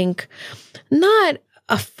think, not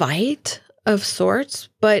a fight of sorts,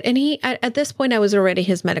 but, at this point I was already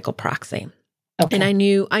his medical proxy. Okay. And I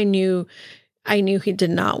knew he did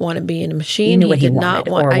not want to be in a machine. You knew what he did not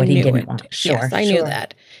want, or what he didn't want. Sure. Yes, I knew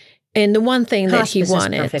that. And the one thing that he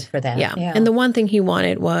wanted, is perfect for that. Yeah. And the one thing he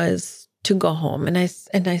wanted was to go home. And I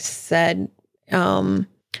said,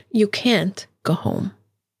 you can't go home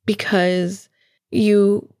because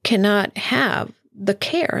you cannot have the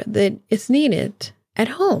care that is needed at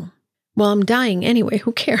home. Well, I'm dying anyway.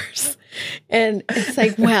 Who cares? And it's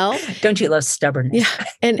like, well, don't you love stubbornness? Yeah.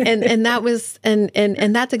 And that was, and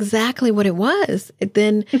that's exactly what it was.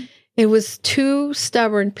 It was two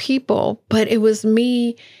stubborn people, but it was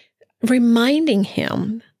me reminding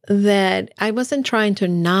him that I wasn't trying to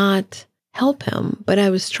not help him, but I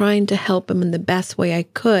was trying to help him in the best way I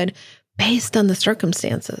could based on the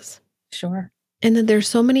circumstances. Sure. And then there's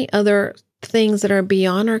so many other things that are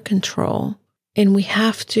beyond our control. And we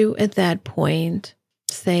have to, at that point,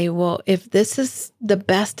 say, well, if this is the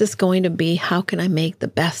best it's going to be, how can I make the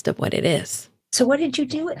best of what it is? So what did you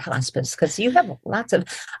do at hospice? Because you have lots of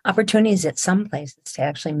opportunities at some places to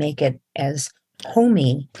actually make it as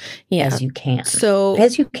homey Yeah. as you can. So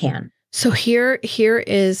As you can. So here's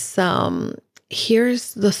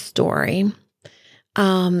the story.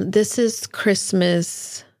 This is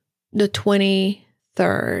Christmas, the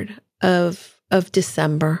 23rd of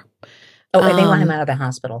December. Oh, and they want him out of the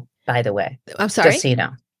hospital, by the way. I'm sorry? Just so you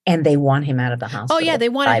know. And they want him out of the Oh hospital. yeah, they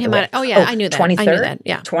wanted him out. Oh yeah, I knew that. 23rd? I knew that.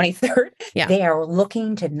 Yeah. 23rd? Yeah. They are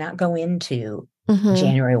looking to not go into Mhm.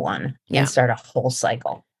 January 1 Yeah. and start a whole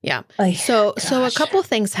cycle. Yeah. Oh, So a gosh. couple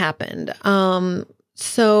things happened. I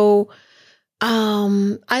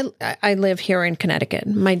live here in Connecticut.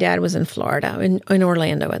 My dad was in Florida, in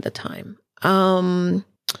Orlando at the time.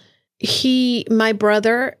 My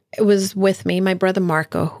brother was with me, my brother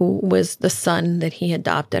Marco, who was the son that he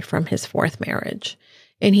adopted from his fourth marriage.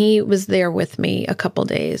 And he was there with me a couple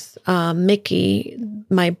days. Mickey,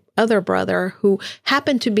 my other brother, who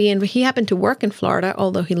happened to work in Florida,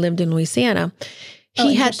 although he lived in Louisiana.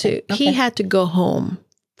 He had to go home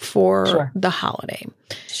for the holiday.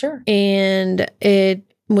 Sure. And it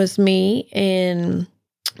was me and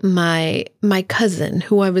my cousin,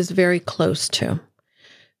 who I was very close to,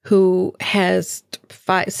 who has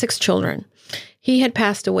 6 children. He had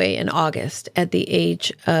passed away in August at the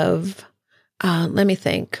age of,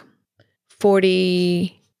 48.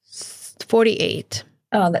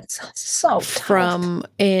 Oh, that's so tough.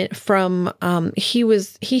 He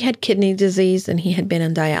had kidney disease and he had been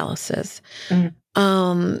in dialysis.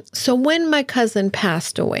 So when my cousin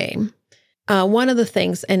passed away, one of the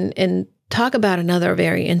things, and talk about another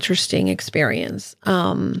very interesting experience.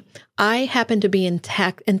 I happened to be in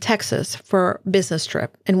Texas for a business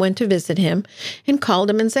trip and went to visit him and called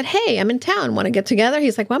him and said, "Hey, I'm in town. Want to get together?"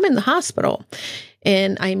 He's like, "Well, I'm in the hospital."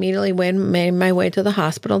 And I immediately made my way to the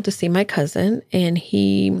hospital to see my cousin. And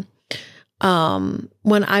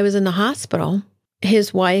when I was in the hospital,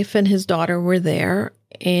 his wife and his daughter were there.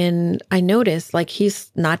 And I noticed like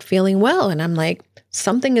he's not feeling well. And I'm like,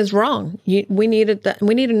 something is wrong. We need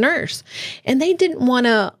a nurse. And they didn't want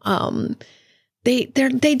to, they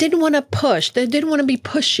didn't want to push. They didn't want to be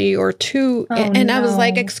pushy or too. I was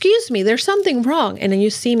like, excuse me, there's something wrong. And then you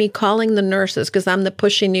see me calling the nurses because I'm the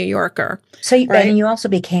pushy New Yorker. So and you also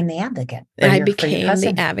became the advocate. I became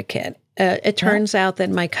the advocate. It turns out that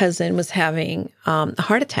my cousin was having a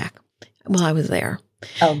heart attack while I was there.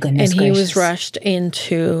 Oh, goodness And he gracious. was rushed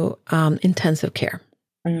into intensive care.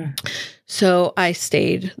 So I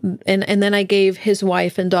stayed. And then I gave his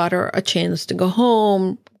wife and daughter a chance to go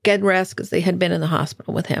home, get rest, because they had been in the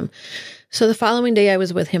hospital with him. So the following day, I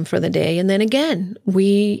was with him for the day. And then again,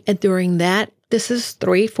 during that, this is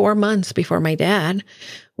 3-4 months before my dad,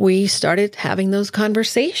 we started having those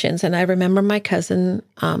conversations. And I remember my cousin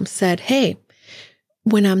said, "Hey,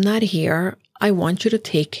 when I'm not here, I want you to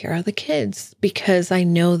take care of the kids because I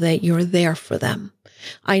know that you're there for them.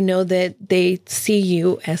 I know that they see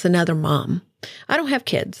you as another mom." I don't have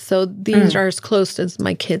kids, so these are as close as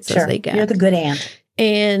my kids as they get. You're the good aunt.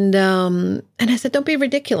 And I said, "Don't be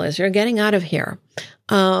ridiculous. You're getting out of here."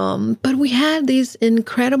 But we had these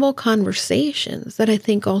incredible conversations that I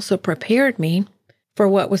think also prepared me for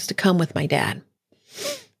what was to come with my dad.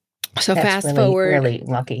 So That's really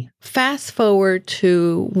lucky. Fast forward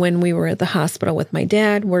to when we were at the hospital with my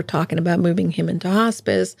dad. We're talking about moving him into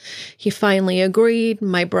hospice. He finally agreed.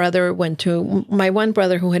 My one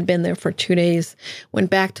brother who had been there for 2 days went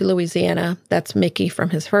back to Louisiana. That's Mickey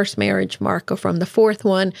from his first marriage, Marco from the fourth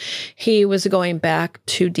one. He was going back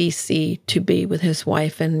to DC to be with his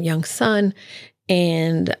wife and young son.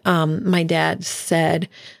 And my dad said,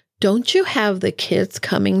 "Don't you have the kids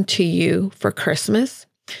coming to you for Christmas?"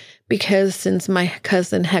 Because since my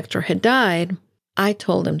cousin Hector had died, I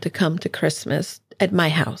told him to come to Christmas at my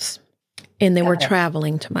house. And they were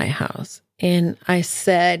traveling to my house. And I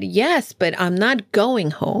said, "Yes, but I'm not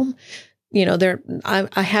going home. You know,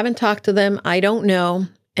 I haven't talked to them. I don't know."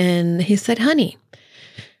 And he said, "Honey,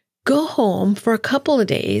 go home for a couple of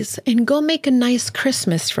days and go make a nice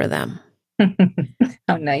Christmas for them."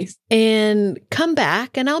 How nice. "And come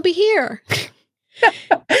back and I'll be here."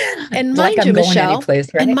 And Like mind you,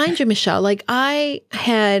 Michele, like I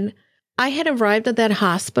had arrived at that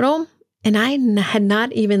hospital and I had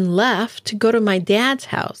not even left to go to my dad's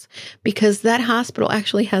house because that hospital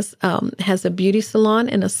actually has a beauty salon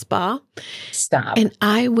and a spa. Stop. And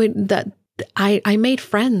I made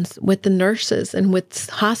friends with the nurses and with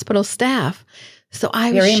hospital staff. So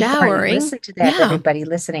I was showering. Listen to that, everybody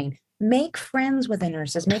listening. Make friends with the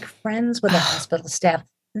nurses. Make friends with the hospital staff.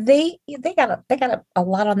 they got a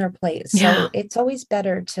lot on their plate. So Yeah. it's always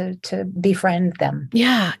better to befriend them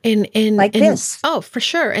Yeah, and like this. oh, for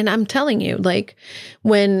sure. And I'm telling you, like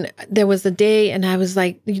when there was a day and I was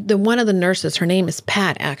like the one of the nurses, her name is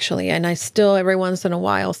Pat actually, and I still every once in a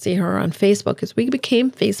while see her on Facebook because we became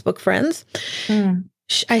Facebook friends. Mm.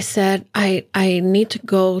 I said, I need to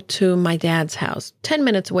go to my dad's house, 10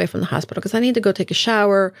 minutes away from the hospital because I need to go take a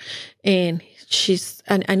shower. And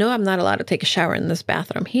I know I'm not allowed to take a shower in this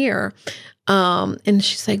bathroom here. And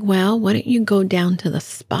she's like, well, why don't you go down to the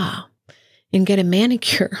spa and get a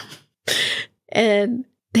manicure and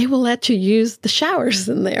they will let you use the showers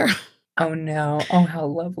in there. Oh no. Oh, how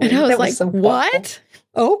lovely. And I was That like, so what?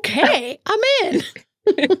 Okay, I'm in.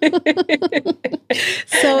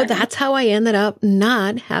 So that's how I ended up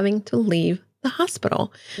not having to leave the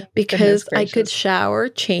hospital because I could shower,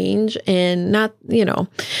 change, and not,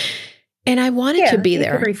 and I wanted to be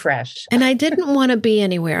there. Refresh. And I didn't want to be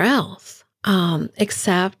anywhere else,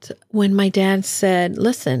 except when my dad said,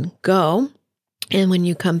 listen, go. And when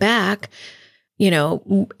you come back,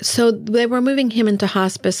 so they were moving him into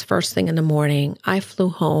hospice first thing in the morning. I flew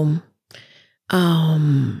home.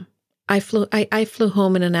 I flew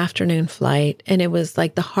home in an afternoon flight, and it was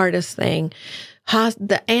like the hardest thing.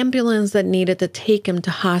 The ambulance that needed to take him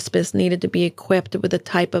to hospice needed to be equipped with a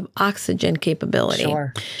type of oxygen capability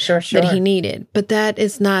Sure. that he needed. But that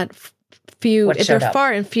is not few. They're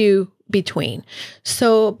far and few between.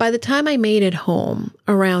 So by the time I made it home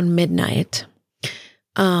around midnight,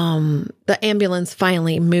 the ambulance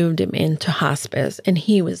finally moved him into hospice, and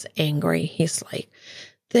he was angry. He's like,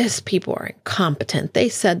 these people are incompetent. They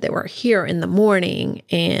said they were here in the morning.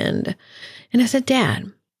 And I said, Dad,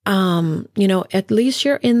 at least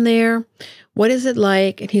you're in there. What is it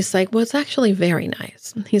like? And he's like, well, it's actually very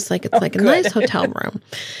nice. He's like, it's like a nice hotel room.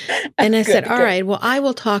 And I said, all right, well, I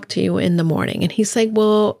will talk to you in the morning. And he's like,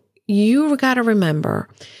 well, you got to remember,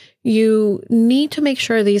 you need to make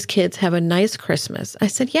sure these kids have a nice Christmas. I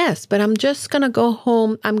said, yes, but I'm just going to go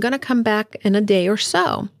home. I'm going to come back in a day or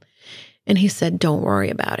so. And he said, don't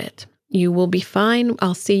worry about it. You will be fine.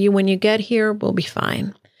 I'll see you when you get here. We'll be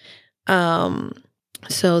fine.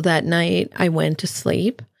 So that night I went to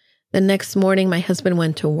sleep. The next morning, my husband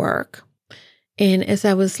went to work. And as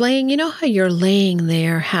I was laying, you know how you're laying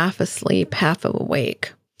there half asleep, half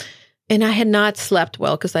awake. And I had not slept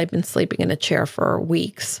well because I've been sleeping in a chair for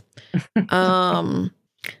weeks.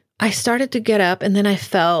 I started to get up, and then I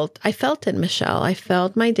felt it, Michele. I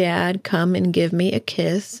felt my dad come and give me a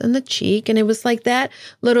kiss on the cheek. And it was like that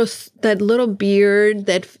little beard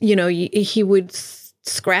that, he would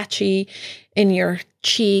scratchy in your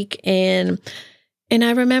cheek. And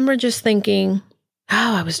I remember just thinking,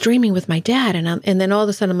 oh, I was dreaming with my dad. And then all of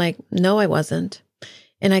a sudden I'm like, no, I wasn't.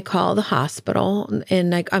 And I called the hospital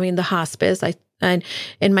and the hospice. And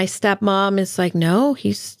my stepmom is like, no,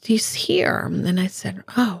 he's here. And I said,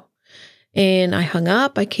 oh. And I hung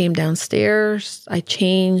up. I came downstairs. I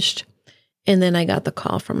changed. And then I got the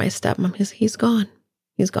call from my stepmom. He's gone.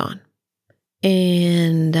 He's gone.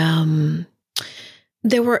 And I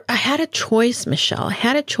had a choice, Michele. I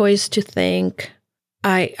had a choice to think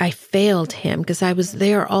I failed him because I was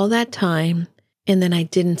there all that time and then I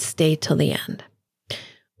didn't stay till the end.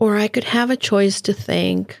 Or I could have a choice to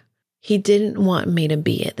think he didn't want me to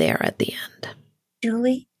be there at the end.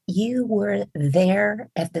 Julie, you were there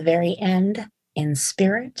at the very end in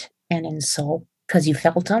spirit and in soul because you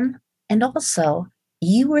felt him. And also,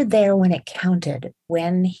 you were there when it counted,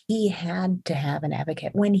 when he had to have an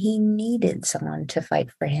advocate, when he needed someone to fight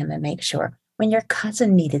for him and make sure, when your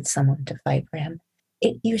cousin needed someone to fight for him.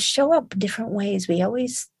 You show up different ways. We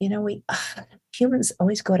always, humans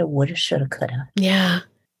always go to woulda, shoulda, coulda. Yeah.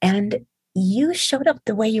 And you showed up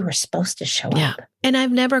the way you were supposed to show up. And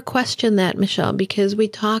I've never questioned that, Michele, because we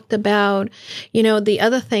talked about, the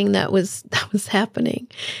other thing that was happening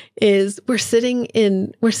is we're sitting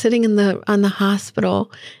on the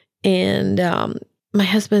hospital, and my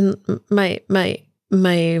husband, my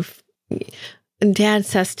dad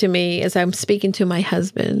says to me as I'm speaking to my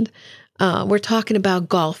husband, we're talking about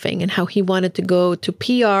golfing and how he wanted to go to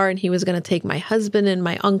PR and he was going to take my husband and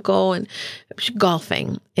my uncle and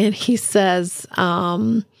golfing. And he says,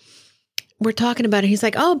 we're talking about it. He's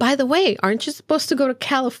like, oh, by the way, aren't you supposed to go to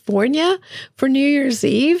California for New Year's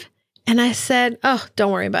Eve? And I said, oh,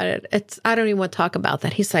 don't worry about it. I don't even want to talk about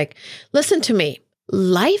that. He's like, listen to me.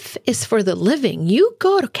 Life is for the living. You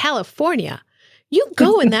go to California. You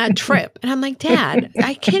go in that trip. And I'm like, Dad,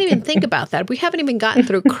 I can't even think about that. We haven't even gotten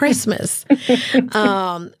through Christmas.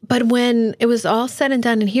 But when it was all said and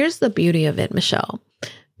done, and here's the beauty of it, Michele,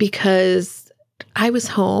 because I was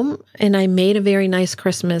home and I made a very nice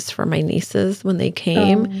Christmas for my nieces when they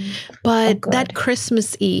came. But that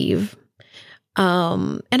Christmas Eve,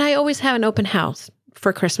 and I always have an open house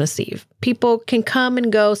for Christmas Eve. People can come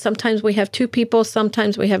and go. Sometimes we have 2 people.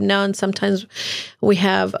 Sometimes we have none. Sometimes we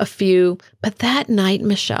have a few. But that night,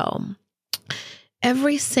 Michele,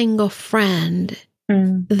 every single friend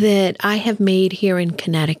that I have made here in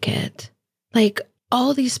Connecticut, like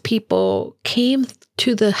all these people came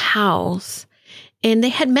to the house and they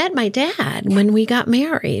had met my dad when we got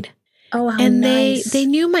married. Oh, how and nice. they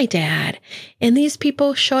knew my dad. And these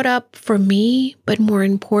people showed up for me, but more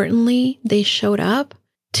importantly, they showed up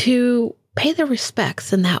to pay their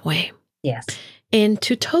respects in that way. Yes. And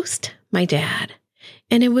to toast my dad.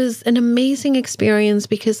 And it was an amazing experience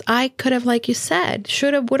because I could have, like you said,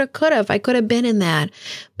 should have, would have, could have. I could have been in that.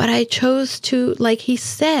 But I chose to, like he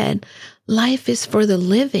said, life is for the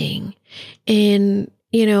living. And,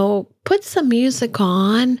 put some music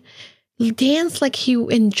on, dance like he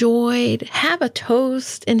enjoyed, have a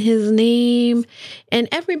toast in his name. And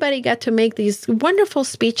everybody got to make these wonderful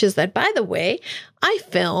speeches that, by the way, I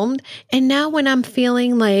filmed. And now when I'm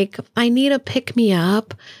feeling like I need a pick me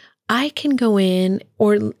up, I can go in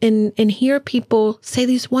and hear people say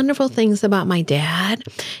these wonderful things about my dad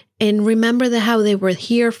and remember how they were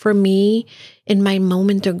here for me in my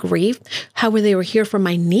moment of grief, how they were here for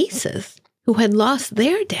my nieces who had lost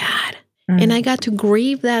their dad. And I got to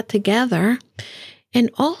grieve that together. And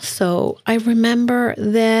also, I remember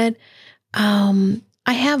that I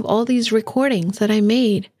have all these recordings that I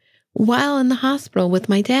made while in the hospital with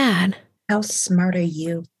my dad. How smart are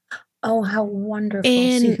you? Oh, how wonderful.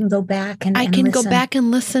 And so you can go back and I can listen. go back and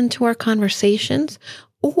listen to our conversations,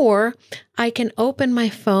 or I can open my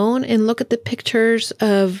phone and look at the pictures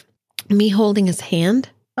of me holding his hand.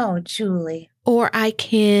 Oh, Julie. Or I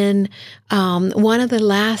can, one of the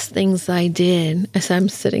last things I did as I'm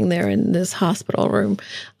sitting there in this hospital room,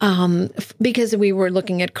 because we were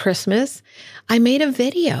looking at Christmas, I made a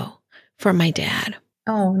video for my dad.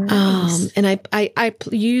 Oh, nice. And I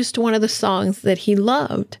used one of the songs that he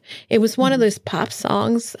loved. It was one of those pop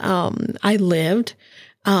songs, I Lived.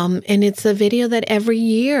 And it's a video that every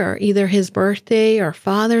year, either his birthday or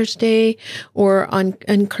Father's Day or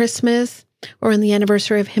on Christmas, or on the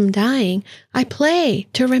anniversary of him dying, I play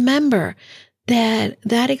to remember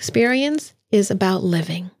that experience is about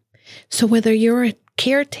living. So whether you're a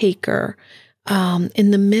caretaker in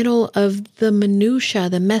the middle of the minutia,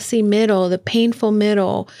 the messy middle, the painful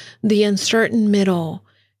middle, the uncertain middle,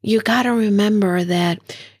 you got to remember that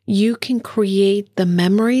you can create the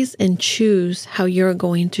memories and choose how you're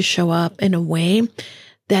going to show up in a way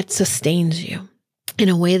that sustains you, in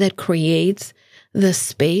a way that creates the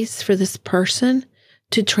space for this person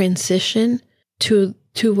to transition to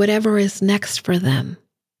whatever is next for them.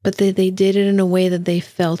 But they did it in a way that they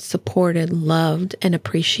felt supported, loved, and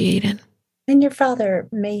appreciated. And your father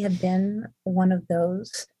may have been one of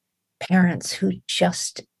those parents who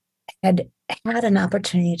just had an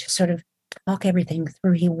opportunity to sort of talk everything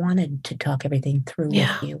through. He wanted to talk everything through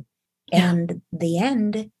with you. And the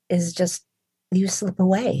end is just you slip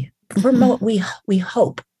away. We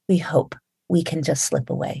hope we can just slip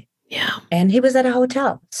away. Yeah. And he was at a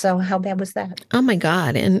hotel. So how bad was that? Oh my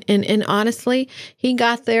God. And honestly, he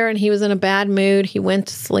got there and he was in a bad mood. He went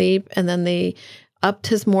to sleep and then they upped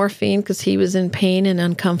his morphine because he was in pain and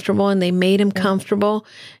uncomfortable, and they made him comfortable.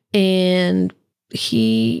 And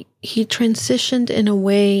he transitioned in a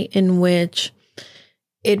way in which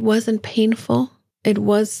it wasn't painful. It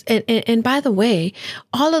was, and by the way,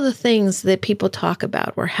 all of the things that people talk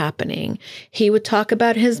about were happening. He would talk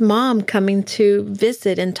about his mom coming to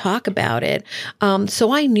visit and talk about it.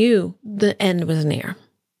 So I knew the end was near.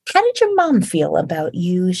 How did your mom feel about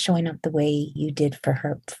you showing up the way you did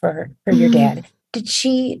for your dad? Did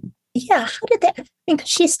she, how did that, because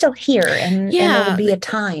she's still here and it'll be a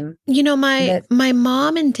time. My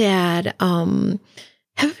mom and dad,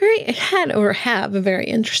 have a very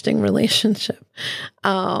interesting relationship.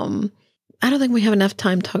 I don't think we have enough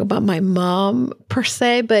time to talk about my mom per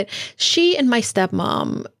se, but she and my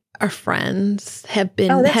stepmom are friends, had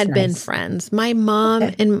been friends. My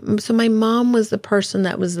mom, and so my mom was the person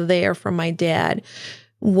that was there for my dad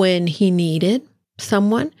when he needed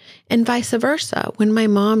someone, and vice versa. When my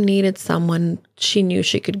mom needed someone, she knew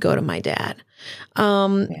she could go to my dad.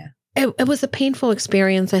 It was a painful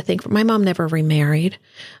experience, I think. My mom never remarried.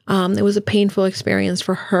 It was a painful experience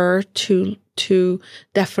for her to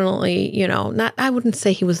definitely, I wouldn't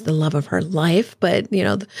say he was the love of her life, but,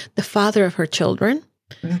 the father of her children.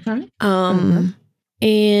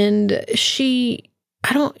 And she,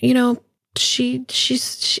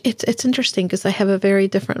 It's interesting because I have a very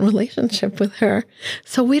different relationship with her.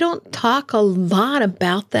 So we don't talk a lot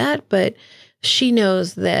about that, but she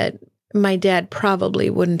knows that my dad probably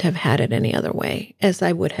wouldn't have had it any other way, as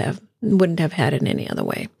I wouldn't have had it any other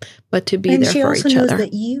way, but to be And there she for also each knows other.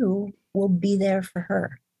 that you will be there for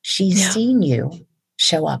her. She's Yeah. seen you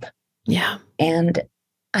show up. Yeah. And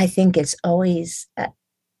I think it's always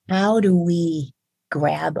how do we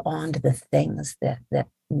grab onto the things that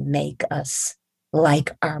make us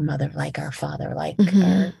like our mother, like our father, like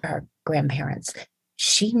our grandparents.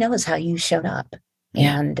 She knows how you showed up.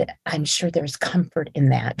 Yeah. And I'm sure there's comfort in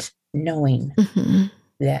that, knowing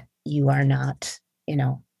that you are not,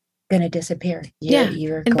 going to disappear.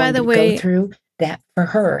 You're And by going the to go way, through that for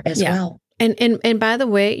her as well. And by the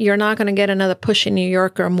way, you're not going to get another pushy New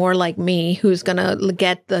Yorker more like me who's going to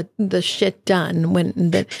get the shit done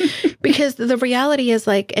because the reality is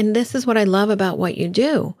like, and this is what I love about what you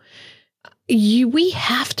do. We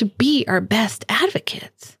have to be our best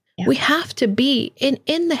advocates. Yeah. We have to be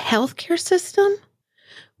in the healthcare system.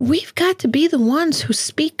 We've got to be the ones who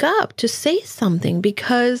speak up to say something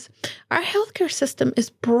because our healthcare system is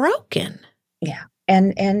broken. Yeah.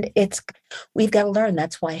 And we've got to learn.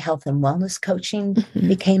 That's why health and wellness coaching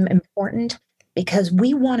became important, because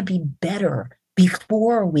we want to be better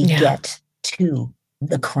before we get to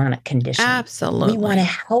the chronic condition. Absolutely. We want to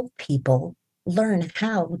help people learn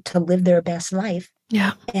how to live their best life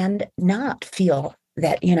and not feel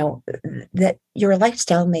that, that your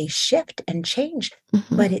lifestyle may shift and change,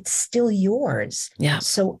 but it's still yours. Yeah.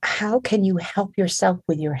 So how can you help yourself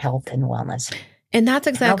with your health and wellness? And that's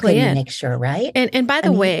exactly How can you make sure, right? And by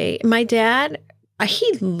the way, my dad,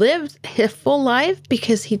 he lived his full life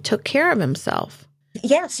because he took care of himself.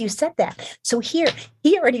 Yes, you said that. So here,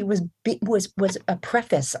 he already was a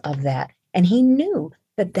preface of that, and he knew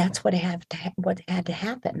that that's what had to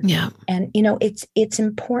happen. Yeah, and it's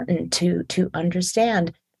important to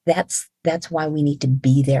understand that's why we need to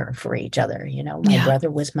be there for each other. My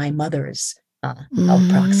brother was my mother's health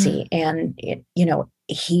proxy, and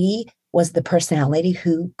he was the personality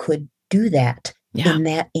who could do that in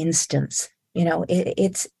that instance.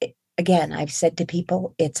 Again, I've said to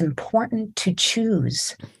people, it's important to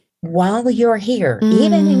choose while you're here,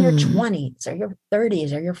 even in your 20s or your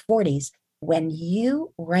 30s or your 40s, when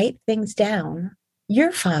you write things down.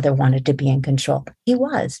 Your father wanted to be in control. He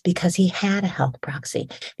was, because he had a health proxy,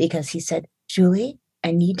 because he said, Julie,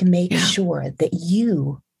 I need to make sure that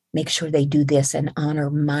you make sure they do this and honor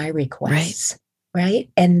my requests. Right.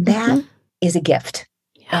 And that is a gift.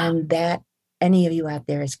 Yeah. And that any of you out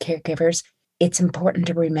there as caregivers, it's important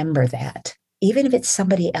to remember that. Even if it's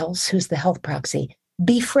somebody else who's the health proxy,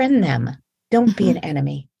 befriend them. Don't be an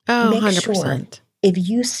enemy. Oh, make 100%. Sure if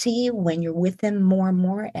you see when you're with them more and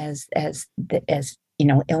more as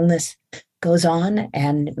illness goes on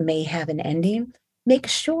and may have an ending, make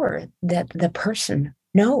sure that the person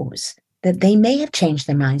knows that they may have changed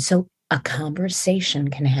their mind. So a conversation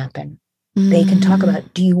can happen. They can talk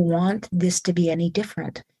about, do you want this to be any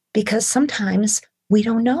different? Because sometimes we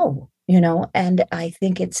don't know, and I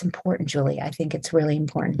think it's important, Julie. I think it's really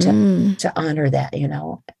important to honor that.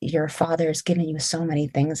 Your father's given you so many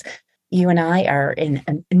things. You and I are in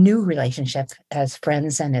a new relationship as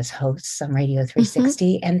friends and as hosts on Radio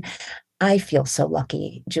 360. And I feel so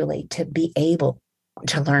lucky, Julie, to be able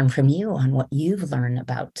to learn from you on what you've learned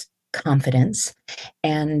about confidence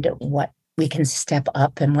and what we can step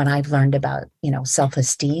up, and what I've learned about,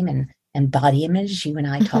 self-esteem and body image. You and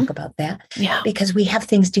I talk about that because we have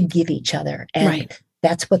things to give each other. And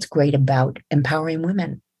that's what's great about empowering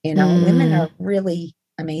women. Women are really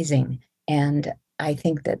amazing. And I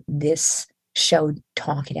think that this show,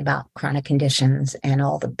 talking about chronic conditions and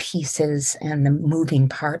all the pieces and the moving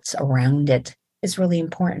parts around it, is really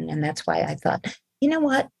important. And that's why I thought, you know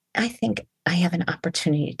what? I think I have an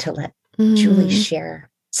opportunity to let Julie share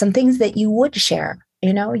some things that you would share.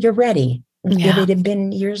 You're ready. If it had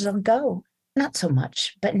been years ago, not so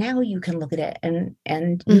much. But now you can look at it,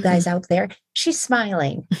 and you guys out there, she's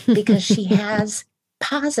smiling because she has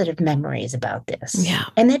positive memories about this. Yeah.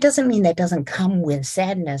 And that doesn't mean that doesn't come with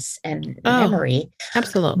sadness and memory.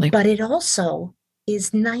 Absolutely. But it also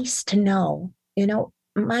is nice to know,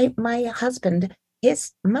 my husband,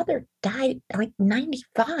 his mother died like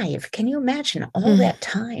 95. Can you imagine all that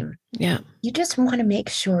time? Yeah. You just want to make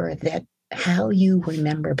sure that how you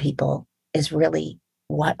remember people is really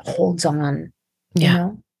what holds on,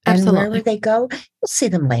 and Absolutely. wherever they go, you'll see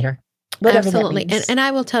them later. Absolutely. And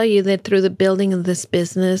I will tell you that through the building of this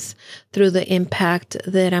business, through the impact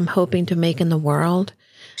that I'm hoping to make in the world,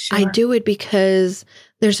 I do it because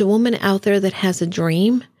there's a woman out there that has a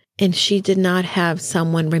dream, And she did not have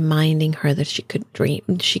someone reminding her that she could dream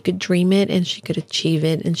it and she could achieve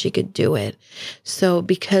it and she could do it. So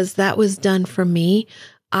because that was done for me,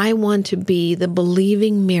 I want to be the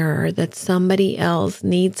believing mirror that somebody else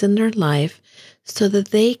needs in their life so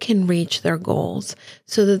that they can reach their goals,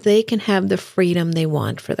 so that they can have the freedom they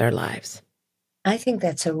want for their lives. I think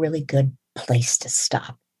that's a really good place to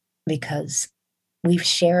stop, because we've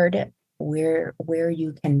shared where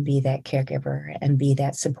you can be that caregiver and be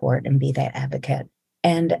that support and be that advocate.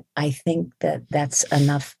 And I think that that's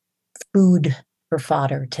enough food for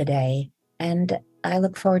fodder today. And I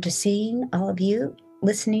look forward to seeing all of you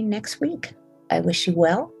listening next week. I wish you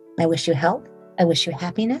well. I wish you health. I wish you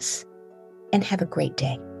happiness, and have a great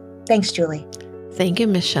day. Thanks, Julie. Thank you,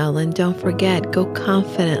 Michele. And don't forget, go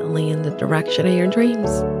confidently in the direction of your dreams.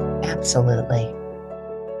 Absolutely.